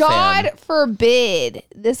 It's full God fam. forbid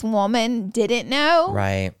this woman didn't know.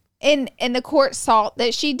 Right. And the court saw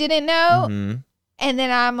that she didn't know. Mm-hmm. And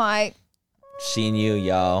then I'm like, She knew,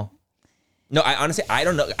 y'all. No, I honestly, I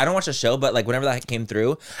don't know. I don't watch the show, but like whenever that came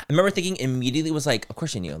through, I remember thinking immediately was like, of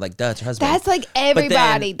course she knew. Like, duh, it's her husband. that's like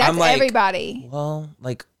everybody. That's I'm like, everybody. Well,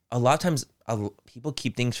 like a lot of times people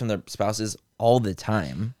keep things from their spouses all the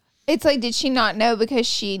time. It's like, did she not know because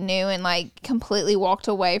she knew and like completely walked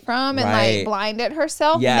away from and Right. like blinded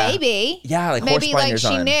herself? Yeah. Maybe. Yeah, like horse maybe like blinders she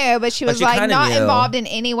on. knew, but she But was she like kinda not knew. involved in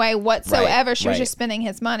any way whatsoever. Right, She was right. just spending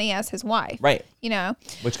his money as his wife. Right. You know?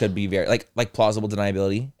 Which could be very like plausible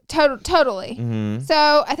deniability. Totally. Mm-hmm.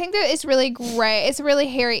 So I think that it's really great. It's a really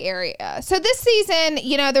hairy area. So this season,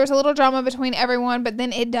 you know, there was a little drama between everyone, but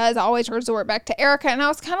then it does always resort back to Erica. And I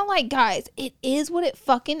was kind of like, guys, it is what it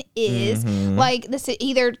fucking is. Mm-hmm. Like, this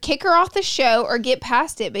either kick her off the show or get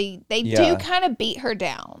past it. But they do kind of beat her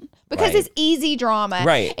down because Right. it's easy drama.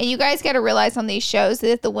 Right. And you guys got to realize on these shows that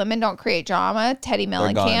if the women don't create drama, Teddy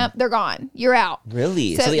Mellencamp, they're gone. You're out.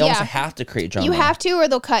 Really? So, So they almost yeah. have to create drama. You have to, or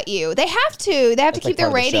they'll cut you. They have to. They have to That's keep like their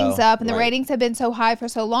part of the ratings show. up, and the Right. ratings have been so high for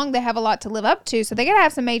so long. They have a lot to live up to, so they gotta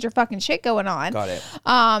have some major fucking shit going on. Got it.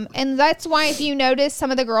 And that's why if you notice some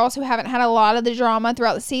of the girls who haven't had a lot of the drama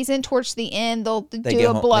throughout the season, towards the end they'll do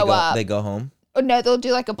a blow up. They go home. Or no, they'll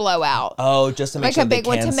do like a blowout. Oh, just to make Like sure a big they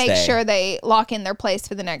one can to make stay. sure they lock in their place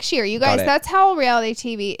for the next year. You Got guys, it. that's how reality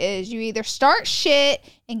TV is. You either start shit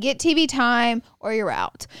and get TV time or you're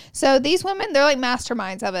out. So these women, they're like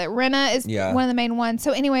masterminds of it. Rinna is one of the main ones.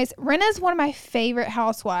 So anyways, Rinna is one of my favorite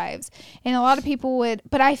housewives. And a lot of people would,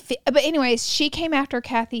 but anyways, she came after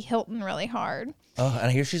Kathy Hilton really hard. Oh, and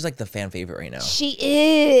I hear she's like the fan favorite right now. She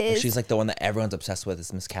is. She's like the one that everyone's obsessed with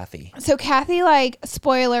is Miss Kathy. So Kathy, like,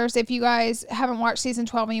 spoilers, if you guys haven't watched season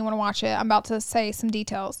 12 and you want to watch it, I'm about to say some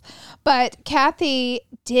details. But Kathy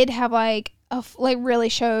did have like really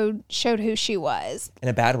showed who she was. In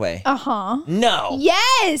a bad way. Uh-huh. No.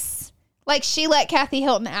 Yes. Like she let Kathy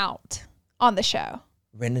Hilton out on the show.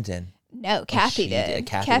 Rinna did. No, Kathy she did. did.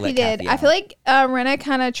 Kathy Kathy let did. Kathy I out. feel like Rinna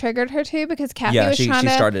kind of triggered her too because Kathy was she trying to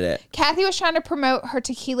started it. Kathy was trying to promote her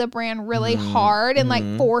tequila brand really hard and like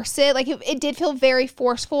force it. Like it did feel very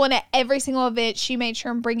forceful. And at every single event, she made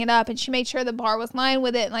sure and bring it up, and she made sure the bar was lined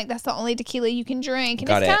with it. And like that's the only tequila you can drink. And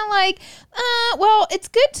Got it's it. kind of like, well, it's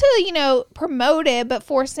good to promote it, but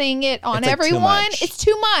forcing it on It's, like, too everyone, much. it's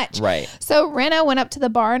too much. Right. So Rinna went up to the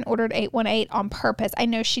bar and ordered 818 on purpose. I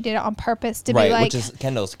know she did it on purpose to be like, which is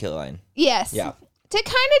Kendall's tequila line. yes, Yeah. to kind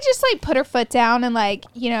of just like put her foot down and like,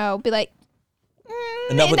 be like,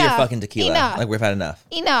 Enough with your enough. fucking tequila. Enough. Like we've had enough.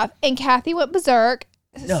 Enough. And Kathy went berserk.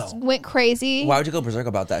 No. Went crazy. Why would you go berserk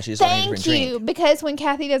about that? She just wanted a Thank drink. you. Because when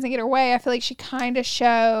Kathy doesn't get her way, I feel like she kind of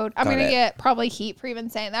showed. I'm Got going to it. get probably heat for even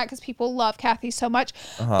saying that because people love Kathy so much.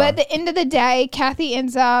 Uh-huh. But at the end of the day, Kathy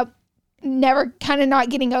ends up never kind of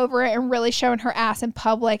not getting over it and really showing her ass in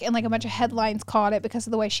public. And like a bunch of headlines caught it because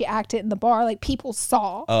of the way she acted in the bar. Like people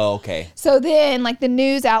saw. Oh, okay. So then, like, the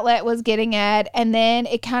news outlet was getting it, and then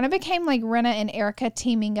it kind of became like Rinna and Erica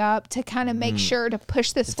teaming up to kind of make sure to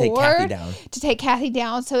push this take forward. Kathy down. To take Kathy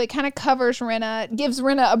down. So it kind of covers Rinna, gives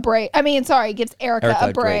Rinna a break. Gives Erica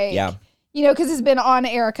a break. Yeah. Because it's been on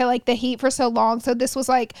Erica, like, the heat for so long. So this was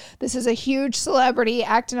like, this is a huge celebrity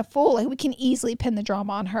acting a fool. Like, we can easily pin the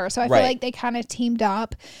drama on her. So I feel Right. like they kind of teamed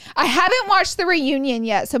up. I haven't watched the reunion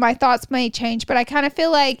yet, so my thoughts may change, but I kind of feel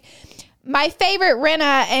like my favorite,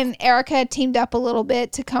 Rinna and Erica teamed up a little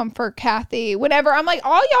bit to come for Kathy. Whenever I'm like,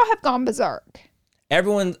 all y'all have gone berserk.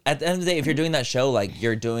 Everyone, at the end of the day, if you're doing that show, like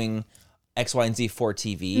you're doing X, Y, and Z for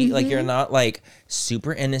TV. Like you're not like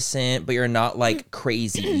super innocent, but you're not like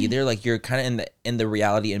crazy either. Like you're kind of in the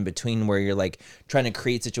reality in between where you're like trying to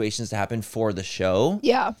create situations to happen for the show.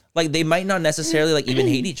 Yeah. Like they might not necessarily like even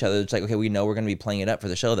hate each other. It's like, okay, we know we're going to be playing it up for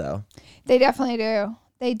the show though. They definitely do.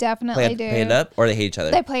 They definitely do. Play it up or they hate each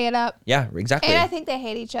other. They play it up. Yeah, exactly. And I think they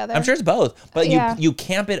hate each other. I'm sure it's both, but you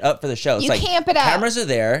camp it up for the show. It's You like camp it up. cameras are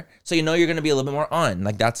there, so you know you're going to be a little bit more on.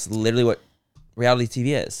 Like that's literally what reality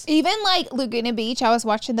TV is. Even like Laguna Beach, I was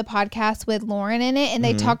watching the podcast with Lauren in it, and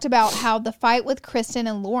they talked about how the fight with Kristen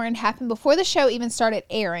and Lauren happened before the show even started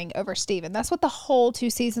airing over Steven. That's what the whole 2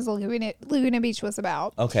 seasons of Laguna Beach was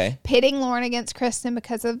about. Okay. Pitting Lauren against Kristen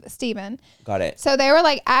because of Steven. Got it. So they were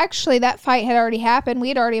like, actually, that fight had already happened. We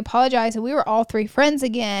had already apologized, and we were all 3 friends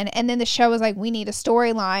again. And then the show was like, we need a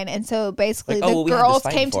storyline. And so basically Like, the we had this girls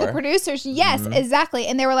fight came to the before. producers. Yes, exactly.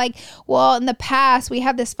 And they were like, well, in the past, we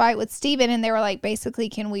had this fight with Steven. And they were like, basically,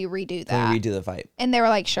 can we redo that? Can we redo the fight? And they were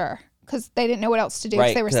like, sure. Because they didn't know what else to do. Because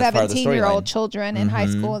Right, they were 'cause that's part of the 17-year-old storyline. children in high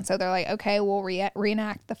school. And so they're like, okay, we'll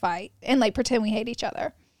reenact the fight and like pretend we hate each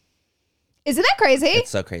other. Isn't that crazy?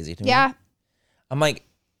 It's so crazy to me. Yeah. I'm like,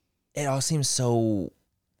 it all seems so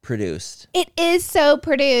produced. It is so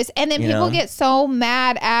produced. And then You people know? get so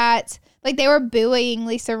mad at, like, they were booing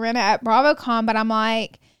Lisa Rinna at BravoCon, but I'm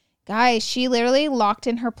like, guys, she literally locked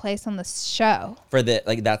in her place on the show. For the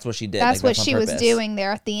like, that's what she did. That's like, what on she was purpose. doing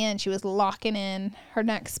there at the end. She was locking in her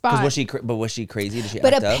next 'Cause spot. was she crazy? Did she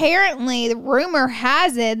But act up? apparently, the rumor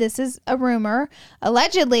has it, this is a rumor,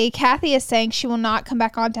 allegedly, Kathy is saying she will not come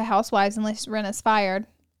back on to Housewives unless Rinna's fired.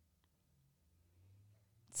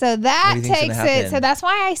 So that What do you think's takes gonna it. happen? So that's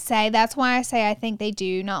why I say I think they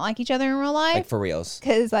do not like each other in real life. Like for reals.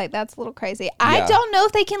 Because like that's a little crazy. I Yeah. don't know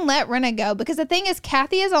if they can let Rinna go because the thing is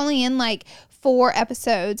Kathy is only in like 4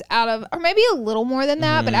 episodes out of, or maybe a little more than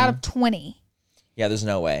that, but out of 20. Yeah, there's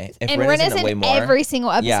no way. If And Rinna's Rinna's way in more, every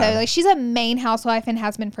single episode. Yeah. Like she's a main housewife and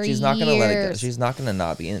has been for years. she's not gonna let it go. She's not gonna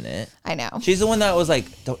not be in it. I know. She's the one that was like,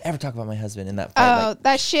 "Don't ever talk about my husband" in that fight. Oh, like,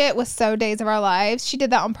 that shit was so Days of Our Lives. She did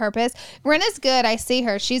that on purpose. Rinna's good. I see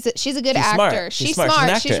her. She's a good She's actor. smart. She's She's smart. smart.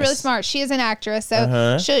 She's an She's really actress. smart. She is an actress.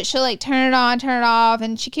 So she'll like turn it on, turn it off,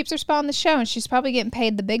 and she keeps her spot on the show. And she's probably getting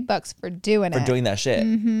paid the big bucks for doing for it. doing that shit.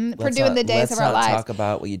 For doing the Days of Our Let's Lives. not talk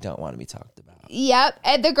about what you don't want to be talked about. Yep.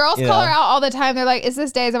 And the girls You call know? her out all the time. They're like, "Is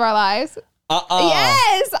this Days of Our Lives?"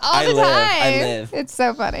 Yes, all the time. I live. It's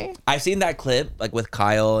so funny. I've seen that clip like with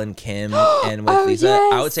Kyle and Kim and with Lisa.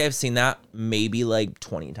 yes. I would say I've seen that maybe like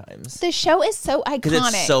 20 times. The show is so Because iconic.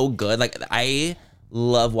 it's so good. Like I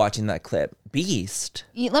love watching that clip. Beast.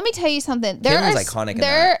 Let me tell you something. Kim was iconic in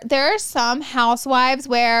that. There are some housewives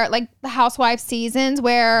where, like the housewife seasons,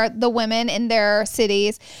 where the women in their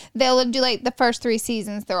cities, they'll do like the first 3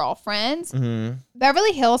 seasons, they're all friends.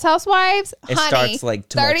 Beverly Hills Housewives, It honey, starts, like,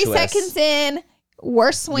 30 tumultuous. seconds in,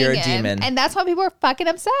 we're swinging. You're a demon. And that's why people are fucking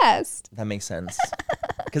obsessed. That makes sense.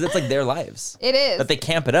 Because it's like their lives. It is. But they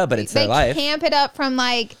camp it up, but it's They their life. camp it up from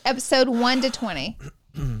like episode 1 to 20.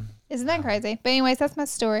 Isn't that crazy? But anyways, that's my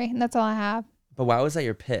story, and that's all I have. But why was that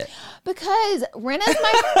your pit? Because Rinna's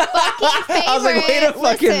my fucking favorite. I was like, wait a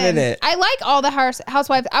fucking minute. I like all the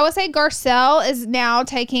housewives. I would say Garcelle is now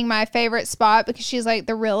taking my favorite spot because she's like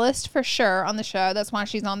the realest for sure on the show. That's why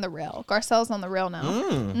she's on The Real. Garcelle's on The Real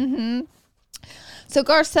now. So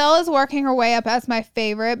Garcelle is working her way up as my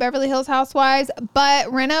favorite Beverly Hills Housewives, but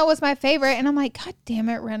Rinna was my favorite. And I'm like, God damn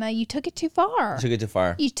it, Rinna, you took it too far. You took it too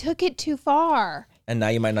far. You took it too far. And now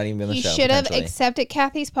you might not even be on the You show. should have potentially. accepted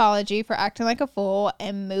Kathy's apology for acting like a fool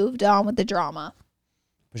and moved on with the drama.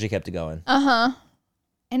 But she kept it going.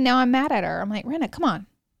 And now I'm mad at her. I'm like, Rinna, come on.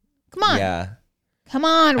 Come on. Yeah. Come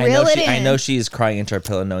on, I reel know it in. I know she's crying into her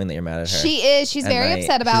pillow knowing that you're mad at her. She is. She's At very night.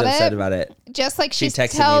 upset about She's it. upset about it. Just like She she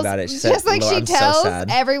texted me tells, about it. She said, just like "Lord, she I'm so tells sad."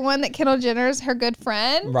 everyone that Kendall Jenner's her good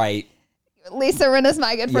friend. Right. Lisa Rinna's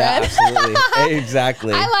my good Yeah, friend. absolutely.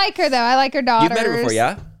 Exactly. I like her though. I like her daughters. You've met her before,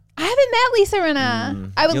 yeah? I haven't met Lisa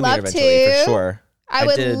Rinna. I would You'll meet her love eventually, to. for sure. I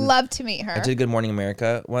would did- love to meet her. I did Good Morning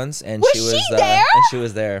America once, and Was she was she there? And she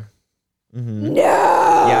was there. No.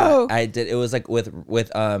 Yeah, I did. It was like with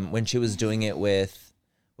when she was doing it with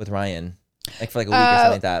Ryan, like for like a week or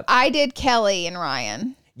something like that. I did Kelly and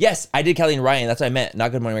Ryan. Yes, I did Kelly and Ryan. That's what I meant.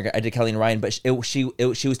 Not Good Morning America. I did Kelly and Ryan, but she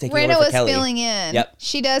was taking Rinna over for was Kelly. filling in. Yep.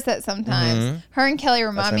 She does that sometimes. Her and Kelly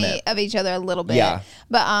remind what I me meant. of each other a little bit. Yeah.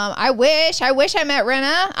 But I wish I met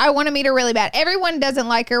Rinna. I want to meet her really bad. Everyone doesn't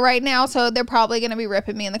like her right now, so they're probably going to be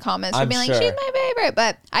ripping me in the comments for I'm being sure. like, she's my favorite.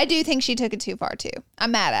 But I do think she took it too far, too.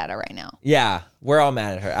 I'm mad at her right now. Yeah, we're all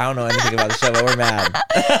mad at her. I don't know anything about the show, but we're mad.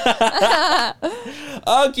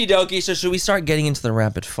 Okie dokie. So should we start getting into the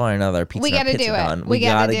rapid fire now that our pizza We gotta do it. done? We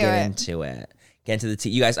gotta do get it. into it. Get into the tea.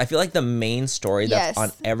 You guys, I feel like the main story that's Yes.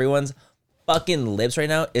 on everyone's fucking lips right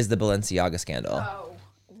now is the Balenciaga scandal.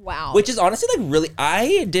 Wow. Which is honestly like really,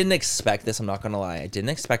 I didn't expect this. I'm not gonna lie. I didn't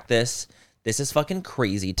expect this. This is fucking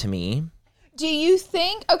crazy to me. Do you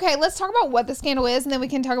think? Okay, let's talk about what the scandal is, and then we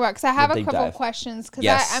can talk about because I have The a deep couple of dive. questions. Because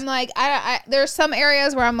Yes. I'm like, I there's some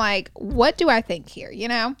areas where I'm like, what do I think here? You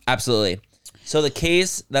know? Absolutely. So the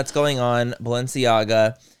case that's going on,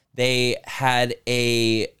 Balenciaga, they had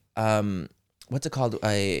a what's it called?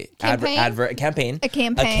 A Campaign? campaign. A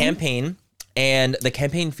campaign. And the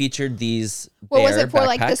campaign featured these What was bear it for?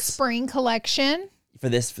 Like the backpacks spring collection, for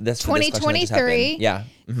this collection that just 2023. happened. Yeah.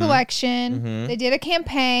 collection. They did a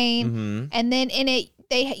campaign, and then in it,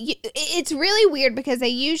 it's really weird because they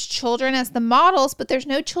use children as the models, but there's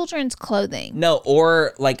no children's clothing. No,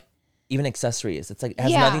 or like even accessories. It's like it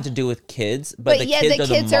has Yeah. nothing to do with kids, but the yeah, kids the are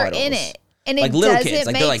kids the are models. in it, and it Like little doesn't kids,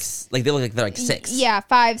 like make they're like they look like they're like 6. Yeah,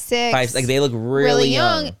 5, 6. Like they look really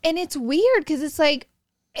young. And it's weird because it's like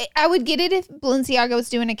I would get it if Balenciaga was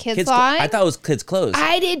doing a kids line. I thought it was kids' clothes.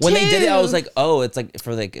 I did When they did it, I too. was like, oh, it's like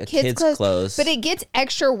for like a kids' clothes. But it gets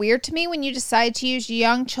extra weird to me when you decide to use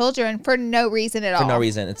young children for no reason at all. for no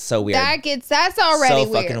reason. It's so weird. That's already So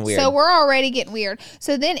weird. fucking weird. So we're already getting weird.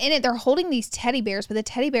 So then in it, they're holding these teddy bears, but the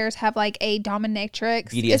teddy bears have like a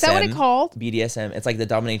dominatrix. BDSM. Is that what it's called? BDSM. It's like the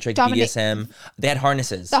dominatrix BDSM. They had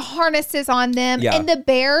harnesses. The harnesses on them, Yeah. and the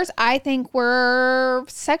bears, I think, were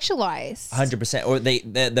sexualized. 100%. Or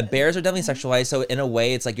the bears are definitely sexualized. So in a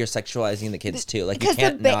way, it's like you're sexualizing the kids too. Like you Because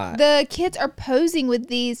can't not. the kids are posing with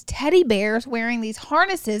these teddy bears wearing these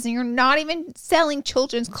harnesses, and you're not even selling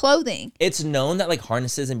children's clothing. It's known that like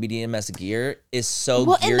harnesses and BDSM gear is so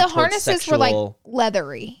Well, and geared the towards harnesses sexual. were like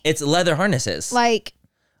leathery. It's leather harnesses. Like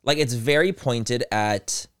it's very pointed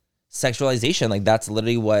at sexualization. Like that's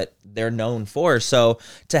literally what they're known for. So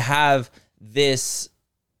to have this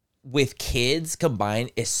with kids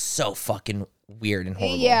combined is so fucking weird and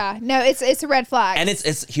horrible. yeah, no, it's a red flag. And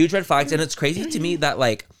it's huge red flags. And it's crazy to me that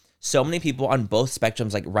like so many people on both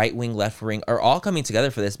spectrums, like right wing, left wing, are all coming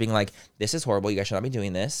together for this, being like, this is horrible. You guys should not be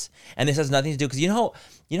doing this. And this has nothing to do, because you know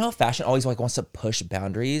how fashion always like wants to push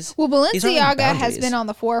boundaries. Well, These aren't even Balenciaga has boundaries. been on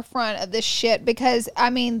the forefront of this shit because,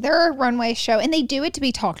 I mean, their runway show, and they do it to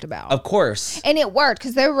be talked about. Of course. And it worked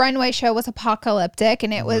because their runway show was apocalyptic,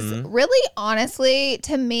 and it was Mm-hmm. really, honestly,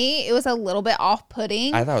 to me, it was a little bit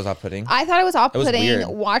off-putting. I thought it was off-putting. I thought it was off-putting weird.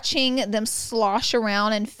 watching them slosh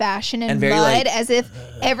around in fashion and very, mud like, as if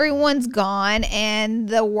everyone's gone and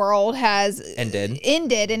the world has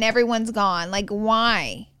ended and everyone's gone. Like,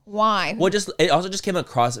 why? Why? Well, it also just came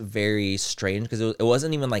across very strange because it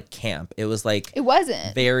wasn't even like camp. It was like It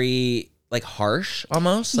wasn't. very like harsh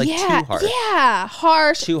almost, like yeah, too harsh. Yeah,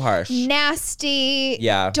 harsh. Too harsh. Nasty.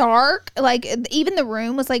 Yeah. Dark. Like even the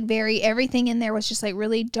room was like everything in there was just like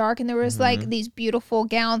really dark, and there was Mm-hmm. like these beautiful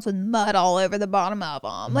gowns with mud all over the bottom of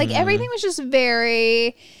them. Like Mm-hmm. everything was just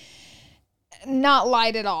very not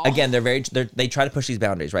light at all. Again, they try to push these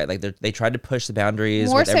boundaries, right? Like they tried to push the boundaries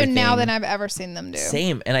more with so everything. now than I've ever seen them do.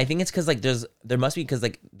 Same, and I think it's because like there must be because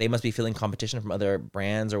like they must be feeling competition from other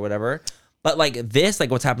brands or whatever. But like this, like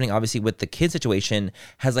what's happening obviously with the kid situation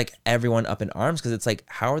has like everyone up in arms because it's like,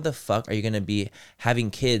 how the fuck are you gonna be having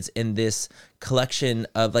kids in this collection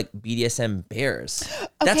of like BDSM bears?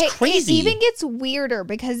 That's crazy. It even gets weirder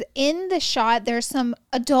because in the shot there's some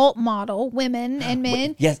adult model women and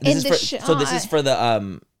men. Yes, in this the is for, so this is for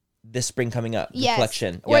the this spring coming up, the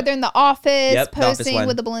collection. Where Yep. they're in the office Yep, the office posing one.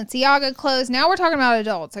 with the Balenciaga clothes. Now we're talking about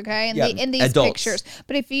adults, okay? In these adults. pictures.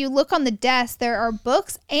 But if you look on the desk, there are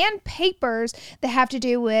books and papers that have to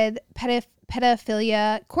do with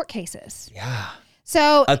pedophilia court cases. Yeah.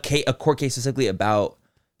 So A court case specifically about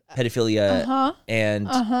pedophilia and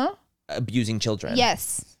abusing children.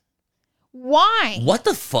 yes. Why? What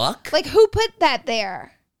the fuck? Like who put that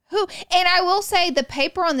there? Who? And I will say the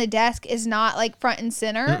paper on the desk is not like front and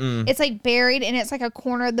center. It's like buried and it's like a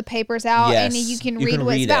corner of the paper's out and Yes, you can you read can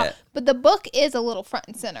what it's read about. it. But the book is a little front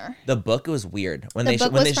and center. The book was weird when The they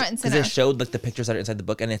book was front and because they center. showed like the pictures that are inside the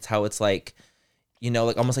book and it's how it's like, you know,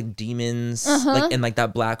 like almost like demons like in like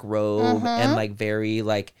that black robe and like very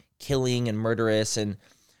like killing and murderous and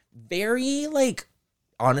very like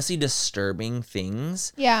honestly disturbing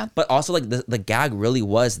things. Yeah. But also like the gag really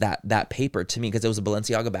was that paper to me, because it was a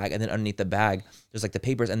Balenciaga bag, and then underneath the bag there's like the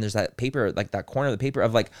papers, and there's that paper, like that corner of the paper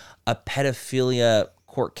of like a pedophilia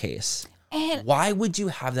court case. And why would you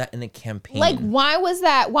have that in a campaign? Like, why was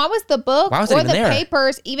that? Why was the book or the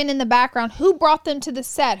papers even in the background? Who brought them to the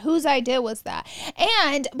set? Whose idea was that?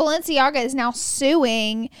 And Balenciaga is now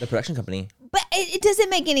suing the production company. But it doesn't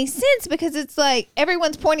make any sense, because it's like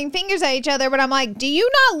everyone's pointing fingers at each other. But I'm like, do you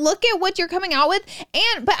not look at what you're coming out with?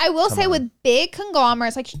 But I will say with big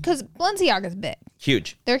conglomerates, like, because Balenciaga's big.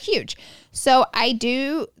 Huge. They're huge. So I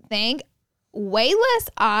do think way less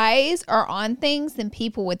eyes are on things than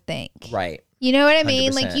people would think. Right. You know what I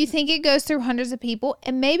mean? 100%. Like, you think it goes through hundreds of people,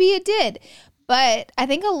 and maybe it did. But I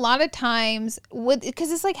think a lot of times,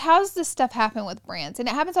 because it's like, how does this stuff happen with brands? And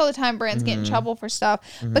it happens all the time. Brands get in trouble for stuff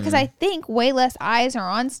because I think way less eyes are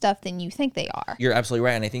on stuff than you think they are. You're absolutely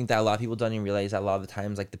right. And I think that a lot of people don't even realize that a lot of the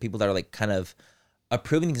times, like the people that are like kind of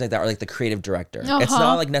approving things like that are like the creative director. It's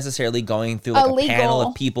not like necessarily going through like a panel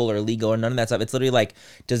of people or legal or none of that stuff. It's literally like,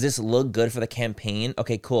 does this look good for the campaign?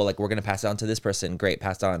 Okay, cool. Like, we're going to pass it on to this person. Great,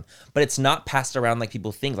 passed on. But it's not passed around like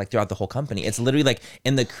people think, like throughout the whole company. It's literally like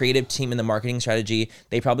in the creative team, in the marketing strategy,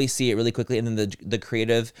 they probably see it really quickly, and then the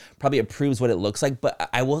creative probably approves what it looks like. But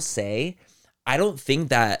I will say, I don't think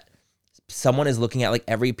that someone is looking at like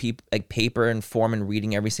every paper and form and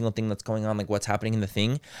reading every single thing that's going on, like what's happening in the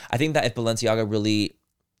thing. I think that if Balenciaga really,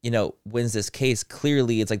 wins this case,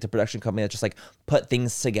 clearly it's like the production company that just like put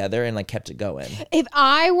things together and like kept it going. If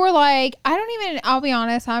I were like, I'll be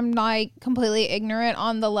honest, I'm like completely ignorant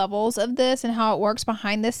on the levels of this and how it works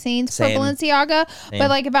behind the scenes for Balenciaga. But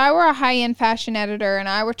like, if I were a high-end fashion editor and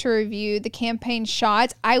I were to review the campaign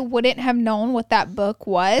shots, I wouldn't have known what that book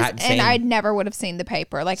was. And I never would have seen the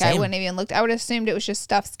paper. Like, I wouldn't have even looked. I would have assumed it was just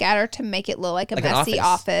stuff scattered to make it look like a messy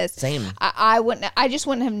office. I just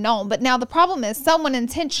wouldn't have known. But now the problem is someone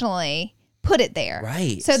intentionally put it there.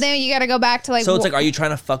 Right. So then you got to go back to like. So it's like, are you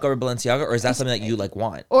trying to fuck over Balenciaga, or is that something that you like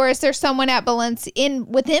want? Or is there someone at within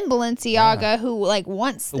Balenciaga who like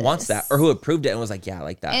wants this? Who wants that, or who approved it and was like, yeah, I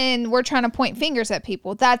like that. And we're trying to point fingers at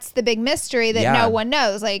people. That's the big mystery that no one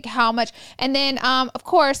knows, like how much. And then of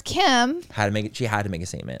course Kim had to make it. She had to make a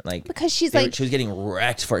statement, like, because she was getting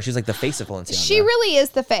wrecked for it. She was like the face of Balenciaga. She really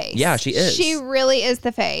is the face. Yeah, she is. She really is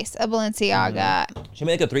the face of Balenciaga. She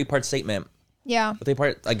made like a 3-part statement. Yeah. A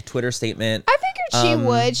 3-part like Twitter statement. I figured she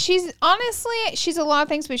would. She's a lot of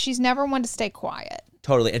things, but she's never one to stay quiet.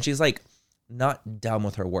 Totally. And she's like not dumb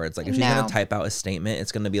with her words. Like, if she's going to type out a statement,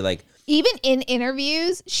 it's going to be like, even in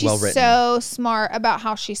interviews, she's so smart about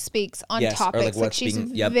how she speaks on topics. Like she's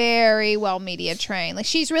very well media trained. Like,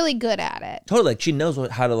 she's really good at it. Totally. Like, she knows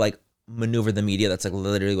how to like maneuver the media. That's like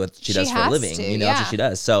literally what she does for a living. That's what she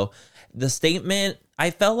does. So the statement,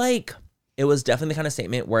 I felt like it was definitely the kind of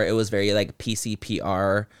statement where it was very like PC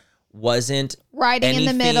PR, wasn't writing in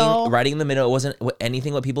the middle. It wasn't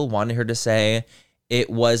anything what people wanted her to say. It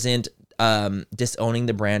wasn't disowning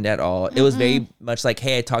the brand at all. It was very much like,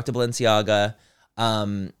 hey, I talked to Balenciaga.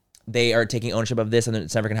 They are taking ownership of this, and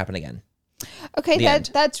it's never gonna happen again. Okay,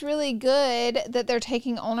 that's really good that they're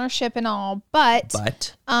taking ownership and all,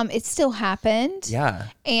 but it still happened. Yeah.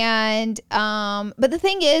 And but the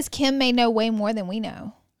thing is, Kim may know way more than we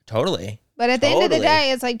know. Totally. But at the end of the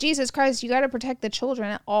day, it's like, Jesus Christ, you got to protect the children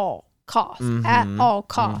at all costs. At all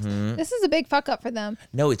costs. This is a big fuck up for them.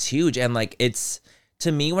 No, it's huge. And like, it's,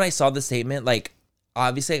 to me, when I saw the statement, like,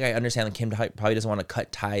 obviously I understand that Kim probably doesn't want to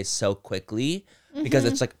cut ties so quickly because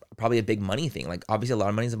it's like probably a big money thing. Like, obviously a lot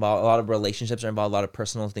of money's involved, a lot of relationships are involved, a lot of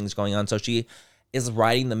personal things going on. So she is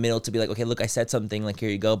riding the middle to be like, okay, look, I said something, like, here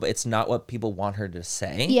you go. But it's not what people want her to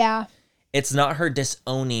say. Yeah. It's not her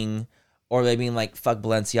disowning or they being like, fuck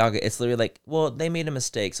Balenciaga. It's literally like, well, they made a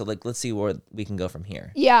mistake, so like, let's see where we can go from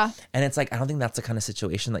here. Yeah. And it's like, I don't think that's the kind of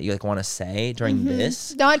situation that you like want to say during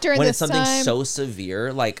this. Not during when this it's something time. so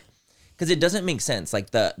severe, like, because it doesn't make sense.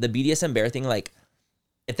 Like the BDSM bear thing, like,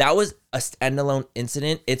 if that was a standalone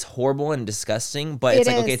incident, it's horrible and disgusting. But it's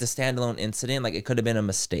like, okay, it's a standalone incident. Like, it could have been a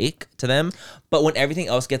mistake to them. But when everything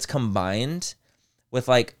else gets combined with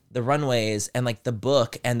like the runways and like the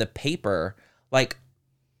book and the paper, like,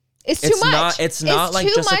 it's too much. It's not like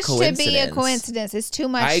just a coincidence. Too much to be a coincidence. It's too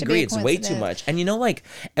much. I agree. It's way too much. And you know, like,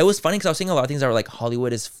 it was funny because I was seeing a lot of things that were like,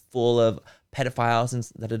 Hollywood is full of pedophiles and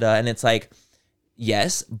da-da-da. And it's like,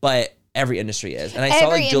 yes, but every industry is. And I saw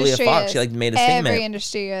like Julia Fox, she like made a statement. Every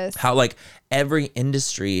industry is. How like every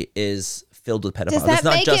industry is filled with pedophiles. Does that it's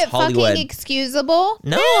not make just it Hollywood. Fucking excusable?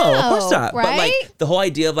 No, of course not. Right? But like the whole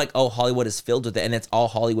idea of like, oh, Hollywood is filled with it and it's all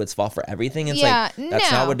Hollywood's fault for everything. It's like,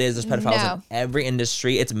 that's not what it is. There's pedophiles in every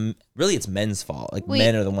industry. It's men's fault. Like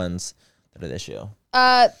men are the ones that are the issue.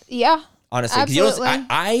 Yeah. Honestly,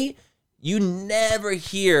 Absolutely. you never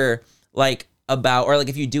hear like about, or like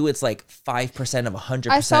if you do, it's like 5% of 100%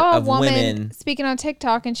 I saw a of woman women. speaking on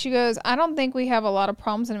TikTok, and she goes, I don't think we have a lot of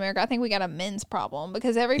problems in America. I think we got a men's problem,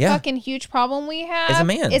 because every fucking huge problem we have is a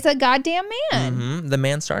man. It's a goddamn man. Mm-hmm. The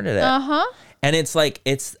man started it. Uh-huh. And it's like,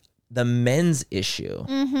 it's the men's issue.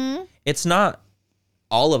 Mm-hmm. It's not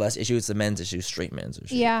all of us issue. It's the men's issue, straight men's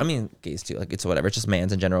issue. Yeah. I mean, gays too. Like, it's whatever. It's just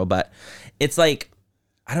man's in general. But it's like,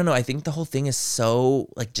 I don't know. I think the whole thing is so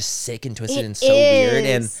like just sick and twisted and so weird.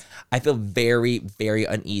 And I feel very, very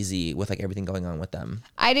uneasy with like everything going on with them.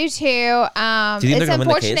 I do too. Do you think It's they're gonna win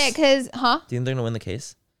the unfortunate case? because, Do you think they're gonna win the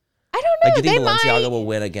case? I don't know. Like, do you think They Balenciaga might. will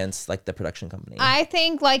win against like the production company? I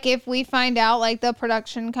think like if we find out like the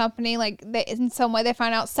production company, like they, in some way they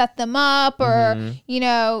find out, set them up, or you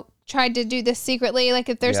know, tried to do this secretly. Like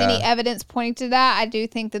if there's any evidence pointing to that, I do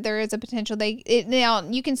think that there is a potential. Now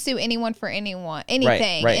you can sue anyone for anything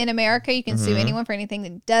right. in America. You can sue anyone for anything.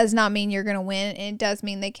 That does not mean you're going to win, and it does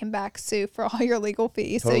mean they can back sue for all your legal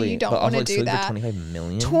fees. Totally. So you don't But want also, to like, do suing for that. 25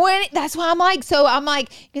 million. 20. That's why I'm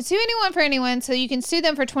like, you can sue anyone for anyone. So you can sue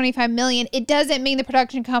them for 25 million. It doesn't mean the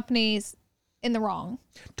production company's in the wrong.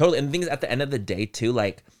 Totally. And the thing is, at the end of the day, too,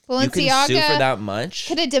 like you can Balenciaga sue for that much.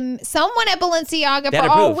 Could have someone at Balenciaga, They had for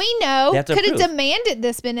to all prove. we know, They have to could have prove. demanded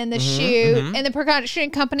this been in the shoe, and the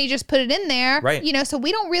production company just put it in there. Right. You know, so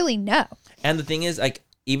we don't really know. And the thing is, like,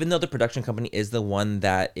 even though the production company is the one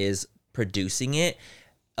that is producing it,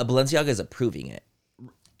 Balenciaga is approving it.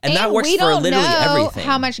 And that works we for don't literally know everything.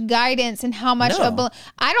 how much guidance and how much No.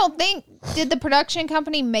 I don't think, did the production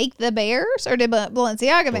company make the bears, or did Balenciaga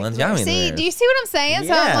make the Balenciaga bears? made the See, bears. do you see what I'm saying?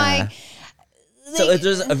 So I'm Yeah. like, So it's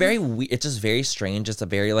just a very, it's just very strange. It's a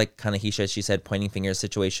very like kind of he said, she said, pointing fingers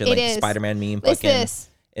situation, like is. Spider-Man meme. It's Fucking, this.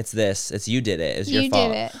 It's this. It's you did it. It's your You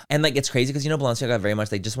fault. did it. And like it's crazy because you know Balenciaga very much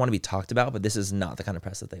they just want to be talked about, but this is not the kind of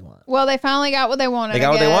press that they want. Well, they finally got what they wanted. They got I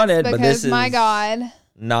what they guess, wanted, but because this my is- God,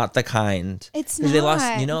 Not the kind. It's 'Cause they lost.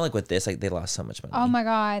 not. You know, like with this, like they lost so much money. oh my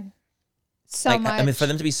God, so like, much. I mean, for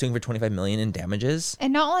them to be suing for 25 million in damages.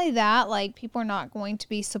 And not only that, like people are not going to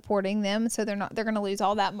be supporting them, so they're going to lose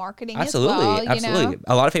all that marketing Absolutely, as well. absolutely. You know?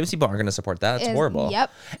 A lot of famous people aren't going to support that. It's horrible.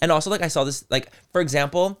 Yep. And also, like I saw this, like for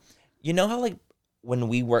example, you know how like when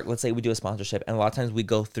we work, let's say we do a sponsorship, and a lot of times we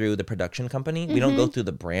go through the production company. We don't go through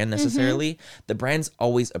the brand necessarily. The brand's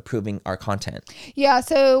always approving our content. Yeah.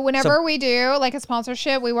 So whenever we do like a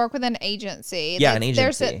sponsorship, we work with an agency. Yeah, Like, an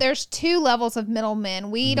agency. There's two levels of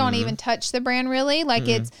middlemen. We don't even touch the brand really. Like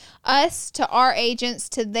it's us to our agents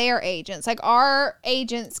to their agents. Like our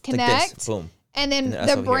agents Like connect. this, boom. And then And then us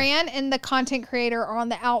the over here. brand and the content creator are on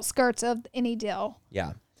the outskirts of any deal.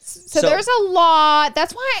 Yeah. So there's a lot.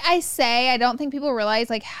 That's why I say I don't think people realize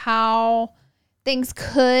like how things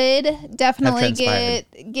could definitely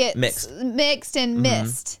get mixed and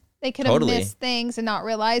missed. They could have Totally. missed things and not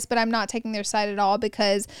realized, but I'm not taking their side at all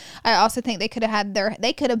because I also think they could have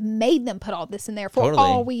they could have made them put all this in there for Totally.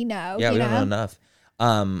 all we know. Yeah, you we don't know know? enough.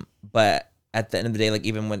 But at the end of the day, like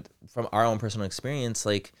even when from our own personal experience,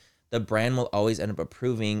 like the brand will always end up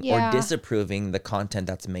approving Yeah. or disapproving the content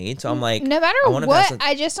that's made. So I'm like, No matter I wanna what, pass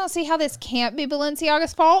I just don't see how this can't be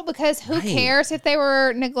Balenciaga's fault because who Right. cares if they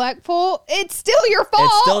were neglectful? It's still your fault.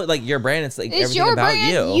 it's still like your brand. It's like It's everything your about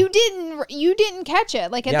brand. you. You didn't catch it.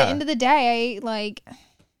 Like at the Yeah. end of the day, like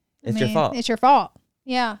It's your fault. It's your fault.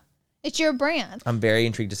 Yeah. It's your brand. I'm very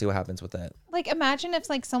intrigued to see what happens with that. Like imagine if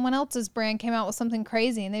like someone else's brand came out with something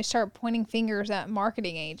crazy and they start pointing fingers at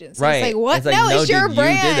marketing agents. Right. It's like what? It's like, no, no, it's your dude, you did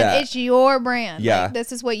brand. that. It's your brand. Yeah. Like,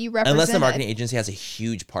 this is what you represent. Unless the marketing agency has a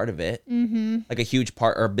huge part of it, like a huge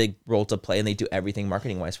part or a big role to play, and they do everything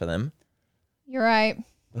marketing wise for them. You're right.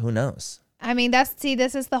 But who knows? I mean,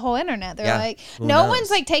 this is the whole internet. They're Yeah, like, who no knows? one's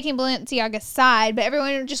like taking Balenciaga's side, but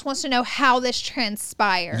everyone just wants to know how this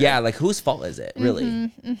transpired. Yeah, like whose fault is it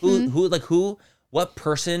really? What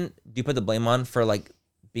person do you put the blame on for like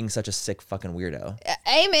being such a sick fucking weirdo?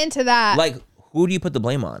 Amen to that. Like who do you put the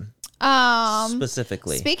blame on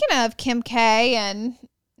specifically? Speaking of Kim K and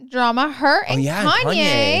drama, her and yeah,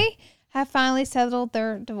 Kanye have finally settled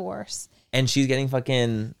their divorce. And she's getting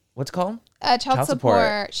fucking what's it called? Child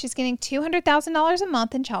support. She's getting $200,000 a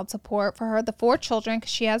month in child support for the 4 children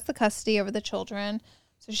because she has the custody over the children.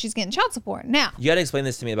 So she's getting child support. Now, You got to explain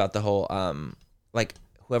this to me about the whole like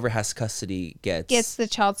whoever has custody gets the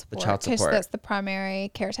child support. The child 'Cause support. that's the primary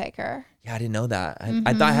caretaker. Yeah, I didn't know that.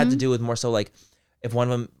 I thought it had to do with more so like if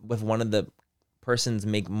one of the persons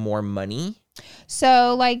make more money.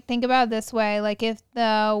 So, like, think about it this way. Like, if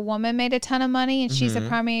the woman made a ton of money and she's a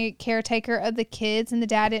primary caretaker of the kids and the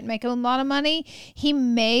dad didn't make a lot of money, he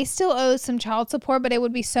may still owe some child support, but it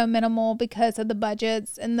would be so minimal because of the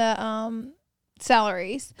budgets and the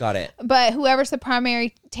salaries. Got it. But whoever's the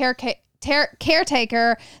primary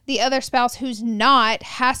caretaker, the other spouse who's not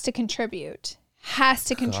has to contribute.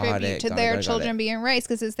 To their children being raised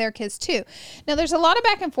because it's their kids too. Now, there's a lot of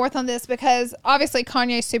back and forth on this because obviously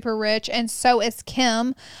Kanye's super rich and so is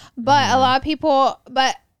Kim, but a lot of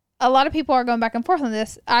people are going back and forth on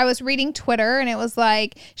this. I was reading Twitter and it was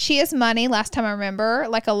like, she has money, last time I remember,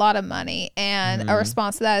 like a lot of money, and a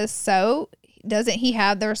response to that is, so doesn't he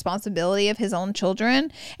have the responsibility of his own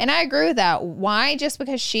children? And I agree with that. Why, just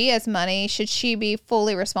because she has money, should she be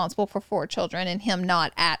fully responsible for 4 children and him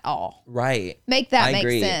not at all? Right. Make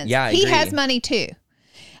sense. Yeah, he has money too.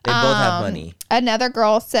 They both have money. Another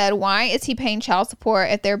girl said, why is he paying child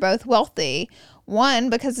support if they're both wealthy?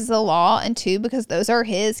 1, because it's a law, and 2, because those are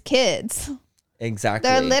his kids.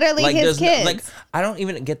 Exactly. They're literally his kids. I don't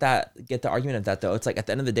even get the argument of that though. It's like at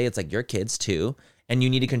the end of the day, it's like your kids too. And you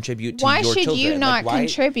need to contribute to your children. Why should you not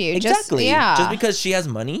contribute? Exactly. Just because she has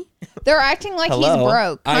money? They're acting like he's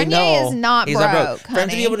broke. Kanye is not broke. Not broke. For him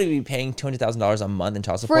to be able to be paying $200,000 a month in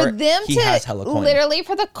child support, for them he has hella coin. Literally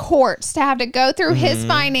for the courts to have to go through his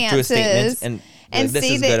finances through his statements and this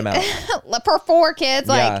see is a good amount. For 4 kids,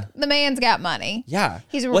 like the man's got money. Yeah.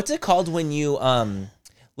 What's it called when you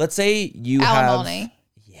let's say you alimony. Have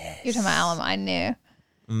yes. You're talking about alimony. I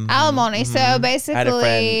knew. Alimony. So basically, I had a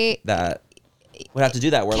friend that would have to do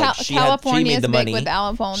that where like she made the money. With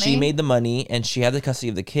alimony. She made the money and she had the custody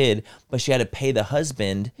of the kid, but she had to pay the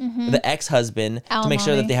husband, the ex-husband, to make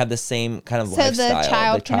sure that they have the same kind of lifestyle. So the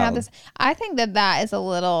child can have this. I think that is a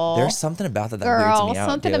little. There's something about that girl, weirds me out.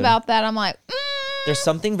 Something about that. I'm like. There's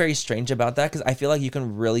something very strange about that because I feel like you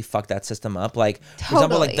can really fuck that system up. Like, for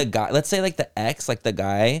example, like the guy, let's say like the ex, like the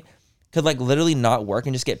guy could like literally not work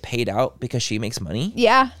and just get paid out because she makes money.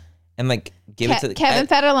 Yeah. And like give it to Kevin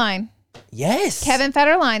Federline. Yes. Kevin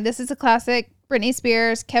Federline. This is a classic Britney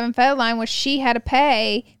Spears, Kevin Federline, where she had to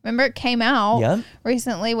pay. Remember, it came out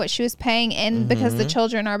recently what she was paying. And because the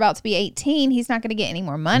children are about to be 18, he's not going to get any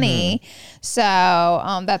more money. So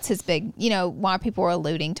that's his big, why people were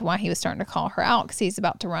alluding to why he was starting to call her out because he's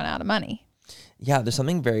about to run out of money. Yeah, there's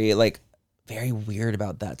something very weird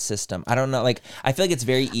about that system. I don't know. Like, I feel like it's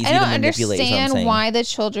very easy to manipulate. I don't understand why the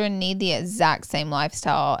children need the exact same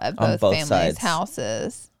lifestyle of both families' sides.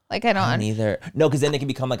 Houses. Like, I don't either. No, because then it can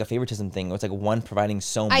become like a favoritism thing. It's like one providing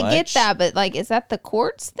so much. I get that, but like, is that the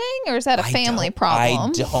courts thing or is that a family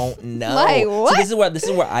problem? I don't know. Like, what? So this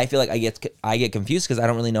is where I feel like I get confused because I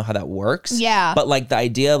don't really know how that works. Yeah. But like the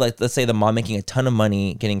idea, like let's say the mom making a ton of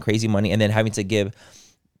money, getting crazy money, and then having to give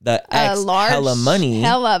the ex hella money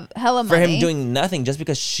for him doing nothing just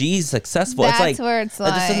because she's successful. That's it's like where it's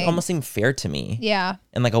like that just doesn't almost seem fair to me. Yeah.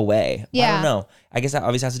 In like a way. Yeah. I don't know. I guess that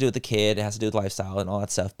obviously has to do with the kid. It has to do with lifestyle and all that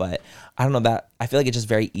stuff. But I don't know that. I feel like it's just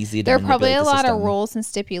very easy to There are probably a lot system. of rules and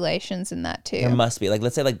stipulations in that too. There must be. Like,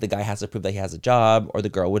 let's say like the guy has to prove that he has a job, or the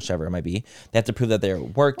girl, whichever it might be. They have to prove that they're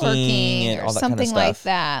working and all that something kind of stuff. like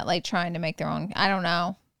that. Like trying to make their own. I don't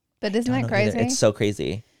know. But isn't that crazy? It's so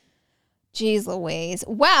crazy. Jeez Louise.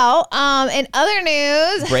 Well, in other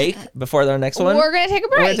news. Break before our next one? We're going to take a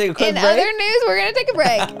break. We're going to take a quick break. break? Other news, we're going to take a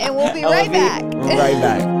break. And we'll be right back. Right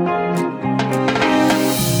back.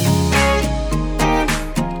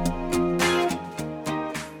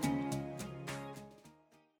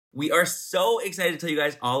 We are so excited to tell you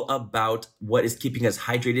guys all about what is keeping us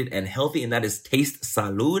hydrated and healthy, and that is Taste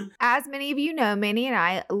Salud. As many of you know, Manny and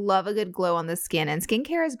I love a good glow on the skin, and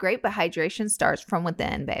skincare is great, but hydration starts from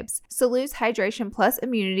within, babes. Salud's Hydration Plus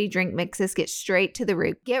Immunity Drink Mixes get straight to the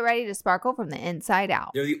root. Get ready to sparkle from the inside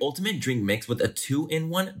out. They're the ultimate drink mix with a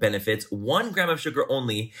 2-in-1 benefits, 1 gram of sugar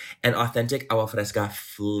only, and authentic agua fresca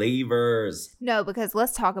flavors. No, because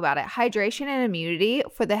let's talk about it. Hydration and immunity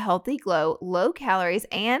for the healthy glow, low calories,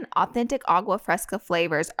 and authentic agua fresca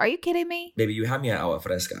flavors. Are you kidding me? Baby, you have me at agua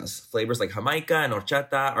frescas. Flavors like Jamaica and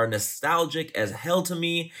horchata are nostalgic as hell to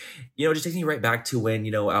me. You know, it just takes me right back to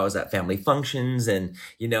when, I was at family functions and,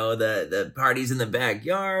 the parties in the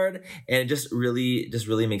backyard. And it just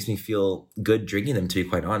really makes me feel good drinking them, to be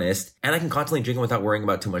quite honest. And I can constantly drink them without worrying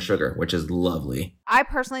about too much sugar, which is lovely. I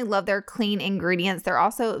personally love their clean ingredients. They're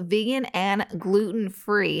also vegan and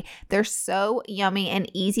gluten-free. They're so yummy and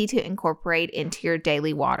easy to incorporate into your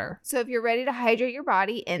daily water. So if you're ready to hydrate your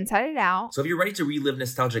body inside and out. So if you're ready to relive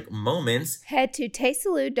nostalgic moments. Head to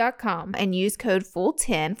tastesalud.com and use code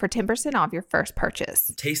FULL10 for 10% off your first purchase.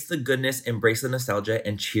 Taste the goodness, embrace the nostalgia,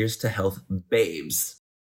 and cheers to health, babes.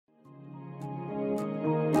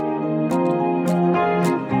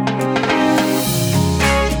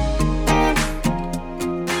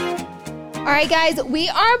 All right, guys, we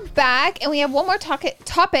are back and we have one more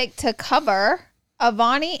topic to cover.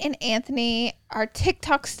 Avani and Anthony are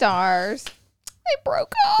TikTok stars They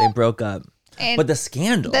broke up. They broke up. And but the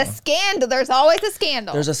scandal. There's always a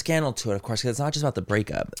scandal. There's a scandal to it, of course, because it's not just about the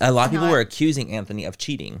breakup. A lot of people were accusing Anthony of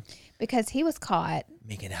cheating. Because he was caught.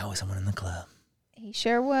 Making out with someone in the club. He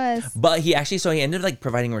sure was. But he ended up like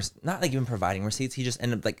providing, not like even providing receipts. He just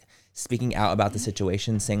ended up like speaking out about the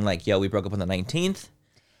situation, saying like, yo, we broke up on the 19th.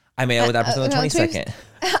 I made out with that person on the 22nd.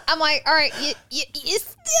 I'm like, all right, you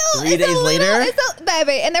still 3 days later,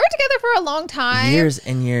 baby, and they were together for a long time, years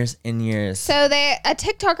and years and years. So a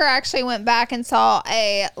TikToker actually went back and saw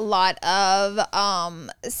a lot of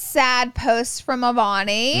sad posts from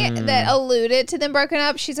Avani that alluded to them broken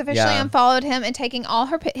up. She's officially unfollowed him and taking all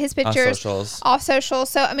his pictures off socials.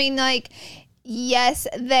 So I mean, like, yes,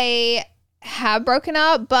 they have broken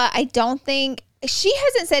up, but I don't think. She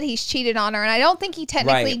hasn't said he's cheated on her, and I don't think he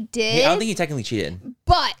technically did. I don't think he technically cheated.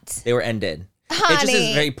 But they were ended. Honey, it just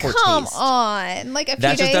is very poor come taste. on. Like,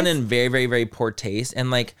 that's just done in very, very, very poor taste. And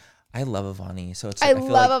like, I love Avani, so it's like, I feel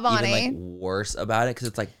love like Avani. even like worse about it because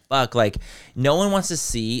it's like, fuck, like no one wants to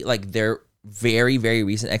see like their very, very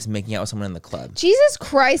recent ex making out with someone in the club. Jesus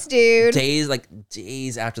Christ, dude.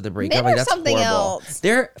 Days after the breakup. Men like, are that's something horrible. else.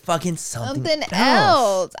 They're fucking something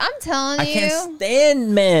else. I'm telling you. I can't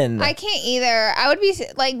stand men. I can't either. I would be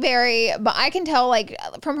like but I can tell like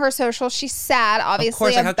from her social, she's sad,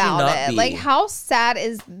 obviously, like, about it. Be? Like, how sad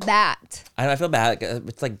is that? I feel bad.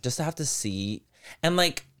 It's like just to have to see. And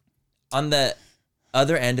like on the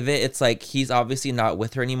other end of it, it's like he's obviously not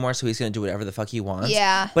with her anymore, so he's gonna do whatever the fuck he wants.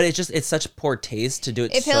 Yeah. But it's such poor taste to do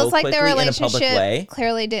it. It feels so like the quickly in a public way. relationship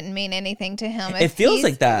clearly didn't mean anything to him. It feels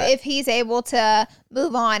like that. If he's able to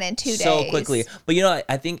move on in 2 days. So quickly. But you know,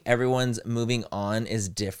 I think everyone's moving on is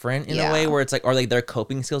different in a way where it's like, or like their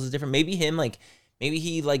coping skills is different. Maybe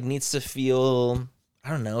he like needs to feel, I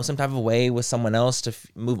don't know, some type of way with someone else to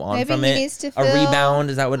move on from it. Maybe he needs to feel a rebound,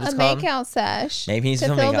 is that what it's called? A makeout sesh. Maybe he needs to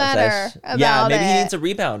feel feel makeout better sesh. about Yeah, maybe it. he needs a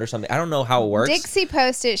rebound or something. I don't know how it works. Dixie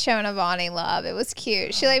posted showing Avani love. It was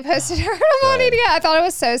cute. She like posted her and Avani together. I thought it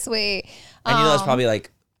was so sweet. And you know, it's probably like,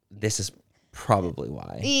 this is probably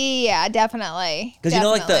why. Yeah, definitely. Because you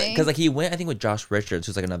know, like because like he went, I think, with Josh Richards,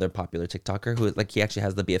 who's like another popular TikToker who like he actually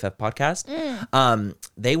has the BFF podcast.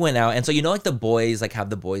 They went out, and so you know, like the boys like have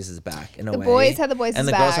the boys' back in a way. The boys have the boys' back, and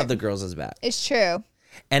the girls have the girls' back. It's true.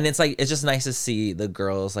 And it's like it's just nice to see the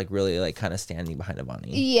girls like really like kind of standing behind Avani.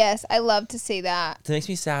 Yes, I love to see that. It makes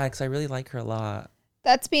me sad because I really like her a lot.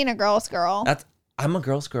 That's being a girl's girl. I'm a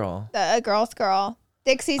girl's girl. A girl's girl.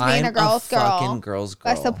 Dixie's being a girl's girl. Fucking girl's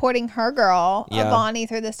girl. By supporting her girl, Avani,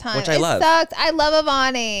 through this time. Which I love. It sucks. I love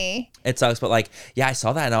Avani. It sucks, but like, yeah, I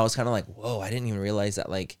saw that and I was kind of like, whoa, I didn't even realize that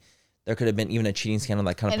like there could have been even a cheating scandal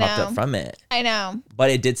that kind of popped up from it. I know. But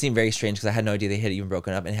it did seem very strange because I had no idea they had even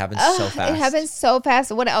broken up, and it happened so fast. It happens so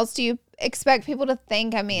fast. What else do you expect people to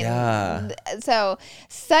think? I mean, so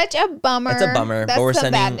such a bummer. It's a bummer. That's but we're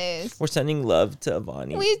some sending, bad news. We're sending love to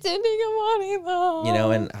Avani. We're sending Avani love. You know,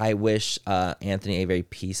 and I wish Anthony a very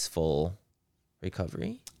peaceful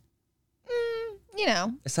recovery. You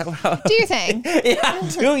know, is that what do your thing? Yeah,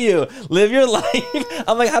 do you live your life?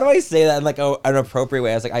 I'm like, how do I say that in like an appropriate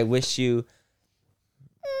way? I was like, I wish you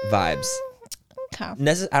vibes. Okay. I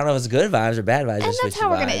don't know if it's good vibes or bad vibes. And that's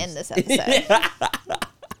how we're gonna end this episode.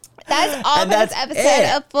 That's all for this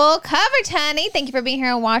episode of Full Coverage, honey. Thank you for being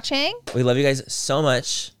here and watching. We love you guys so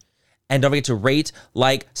much. And don't forget to rate,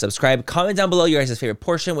 like, subscribe, comment down below your guys' favorite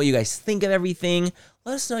portion, what you guys think of everything.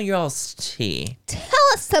 Let us know your all's tea. Tell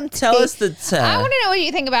us some tea. Tell us the tea. I want to know what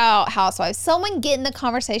you think about Housewives. Someone get in the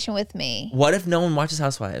conversation with me. What if no one watches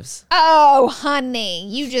Housewives? Oh, honey.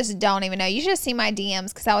 You just don't even know. You should see my DMs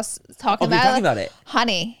because I was talking about it.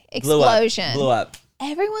 Honey, explosion. Blew up.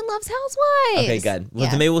 Everyone loves Housewives. Okay, good. Well,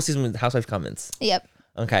 then maybe we'll see some Housewives comments. Yep.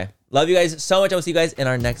 Okay. Love you guys so much. I will see you guys in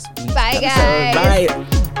our next week's Bye, episode. guys.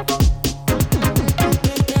 Bye.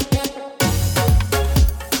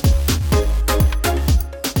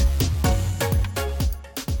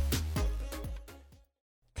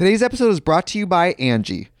 Today's episode is brought to you by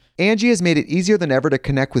Angie. Angie has made it easier than ever to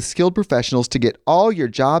connect with skilled professionals to get all your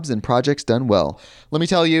jobs and projects done well. Let me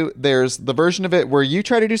tell you, there's the version of it where you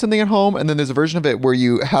try to do something at home, and then there's a version of it where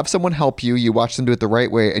you have someone help you, you watch them do it the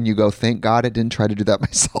right way, and you go, thank God I didn't try to do that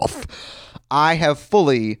myself. I have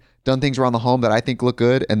fully done things around the home that I think look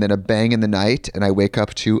good, and then a bang in the night, and I wake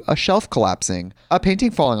up to a shelf collapsing, a painting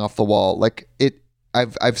falling off the wall. Like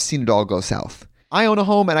I've seen it all go south. I own a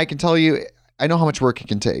home, and I can tell you, I know how much work it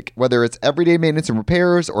can take. Whether it's everyday maintenance and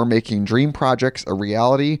repairs or making dream projects a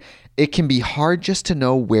reality, it can be hard just to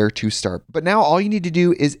know where to start. But now all you need to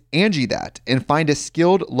do is Angie that and find a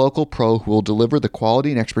skilled local pro who will deliver the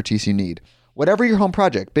quality and expertise you need. Whatever your home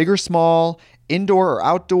project, big or small, indoor or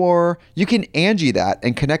outdoor. You can Angie that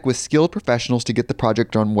and connect with skilled professionals to get the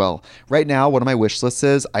project done well. Right now, one of my wish lists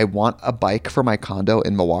is I want a bike for my condo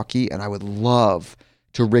in Milwaukee, and I would love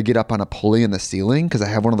to rig it up on a pulley in the ceiling because I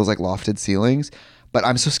have one of those like lofted ceilings, but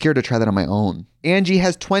I'm so scared to try that on my own. Angie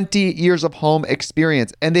has 20 years of home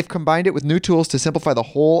experience, and they've combined it with new tools to simplify the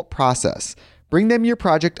whole process. Bring them your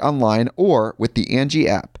project online or with the Angie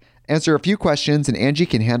app. Answer a few questions and Angie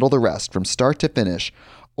can handle the rest from start to finish,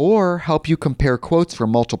 or help you compare quotes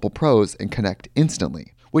from multiple pros and connect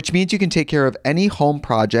instantly, which means you can take care of any home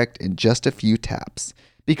project in just a few taps.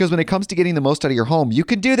 Because when it comes to getting the most out of your home, you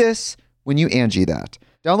can do this when you Angie that.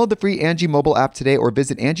 Download the free Angie mobile app today or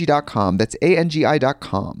visit Angie.com. That's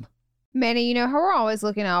ANGI.com. Manny, you know how we're always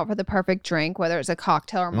looking out for the perfect drink, whether it's a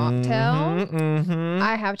cocktail or mocktail?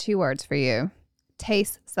 I have 2 words for you.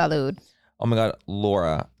 Taste salud. Oh my God,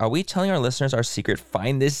 Laura, are we telling our listeners our secret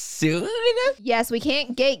find this soon? Yes, we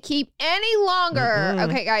can't gatekeep any longer.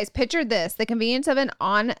 Okay, guys, picture this. The convenience of an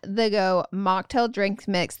on-the-go mocktail drink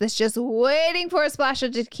mix that's just waiting for a splash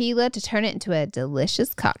of tequila to turn it into a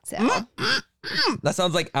delicious cocktail. That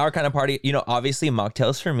sounds like our kind of party. You know, obviously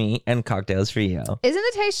mocktails for me and cocktails for you. Isn't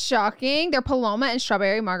the taste shocking? Their Paloma and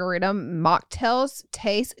strawberry margarita mocktails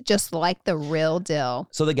taste just like the real deal.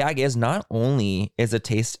 So the gag is not only is the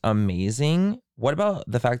taste amazing, what about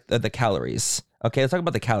the fact that the calories? Okay, let's talk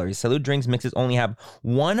about the calories. Salud Drinks mixes only have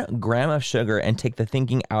 1 gram of sugar and take the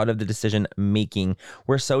thinking out of the decision making.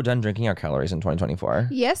 We're so done drinking our calories in 2024.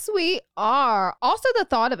 Yes, we are. Also, the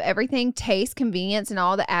thought of everything, taste, convenience, and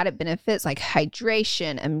all the added benefits like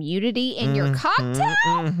hydration, immunity in your cocktail.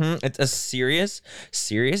 It's a serious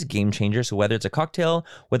game changer. So whether it's a cocktail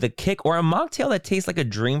with a kick or a mocktail that tastes like a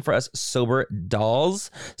dream for us sober dolls,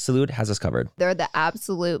 Salud has us covered. They're the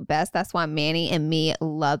absolute best. That's why Manny and me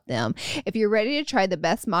love them. If you're ready to try the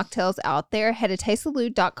best mocktails out there, head to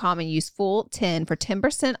tastesalud.com and use full10 for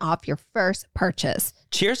 10% off your first purchase.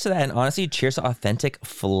 Cheers to that, and honestly, cheers to authentic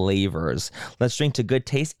flavors. Let's drink to good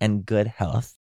taste and good health.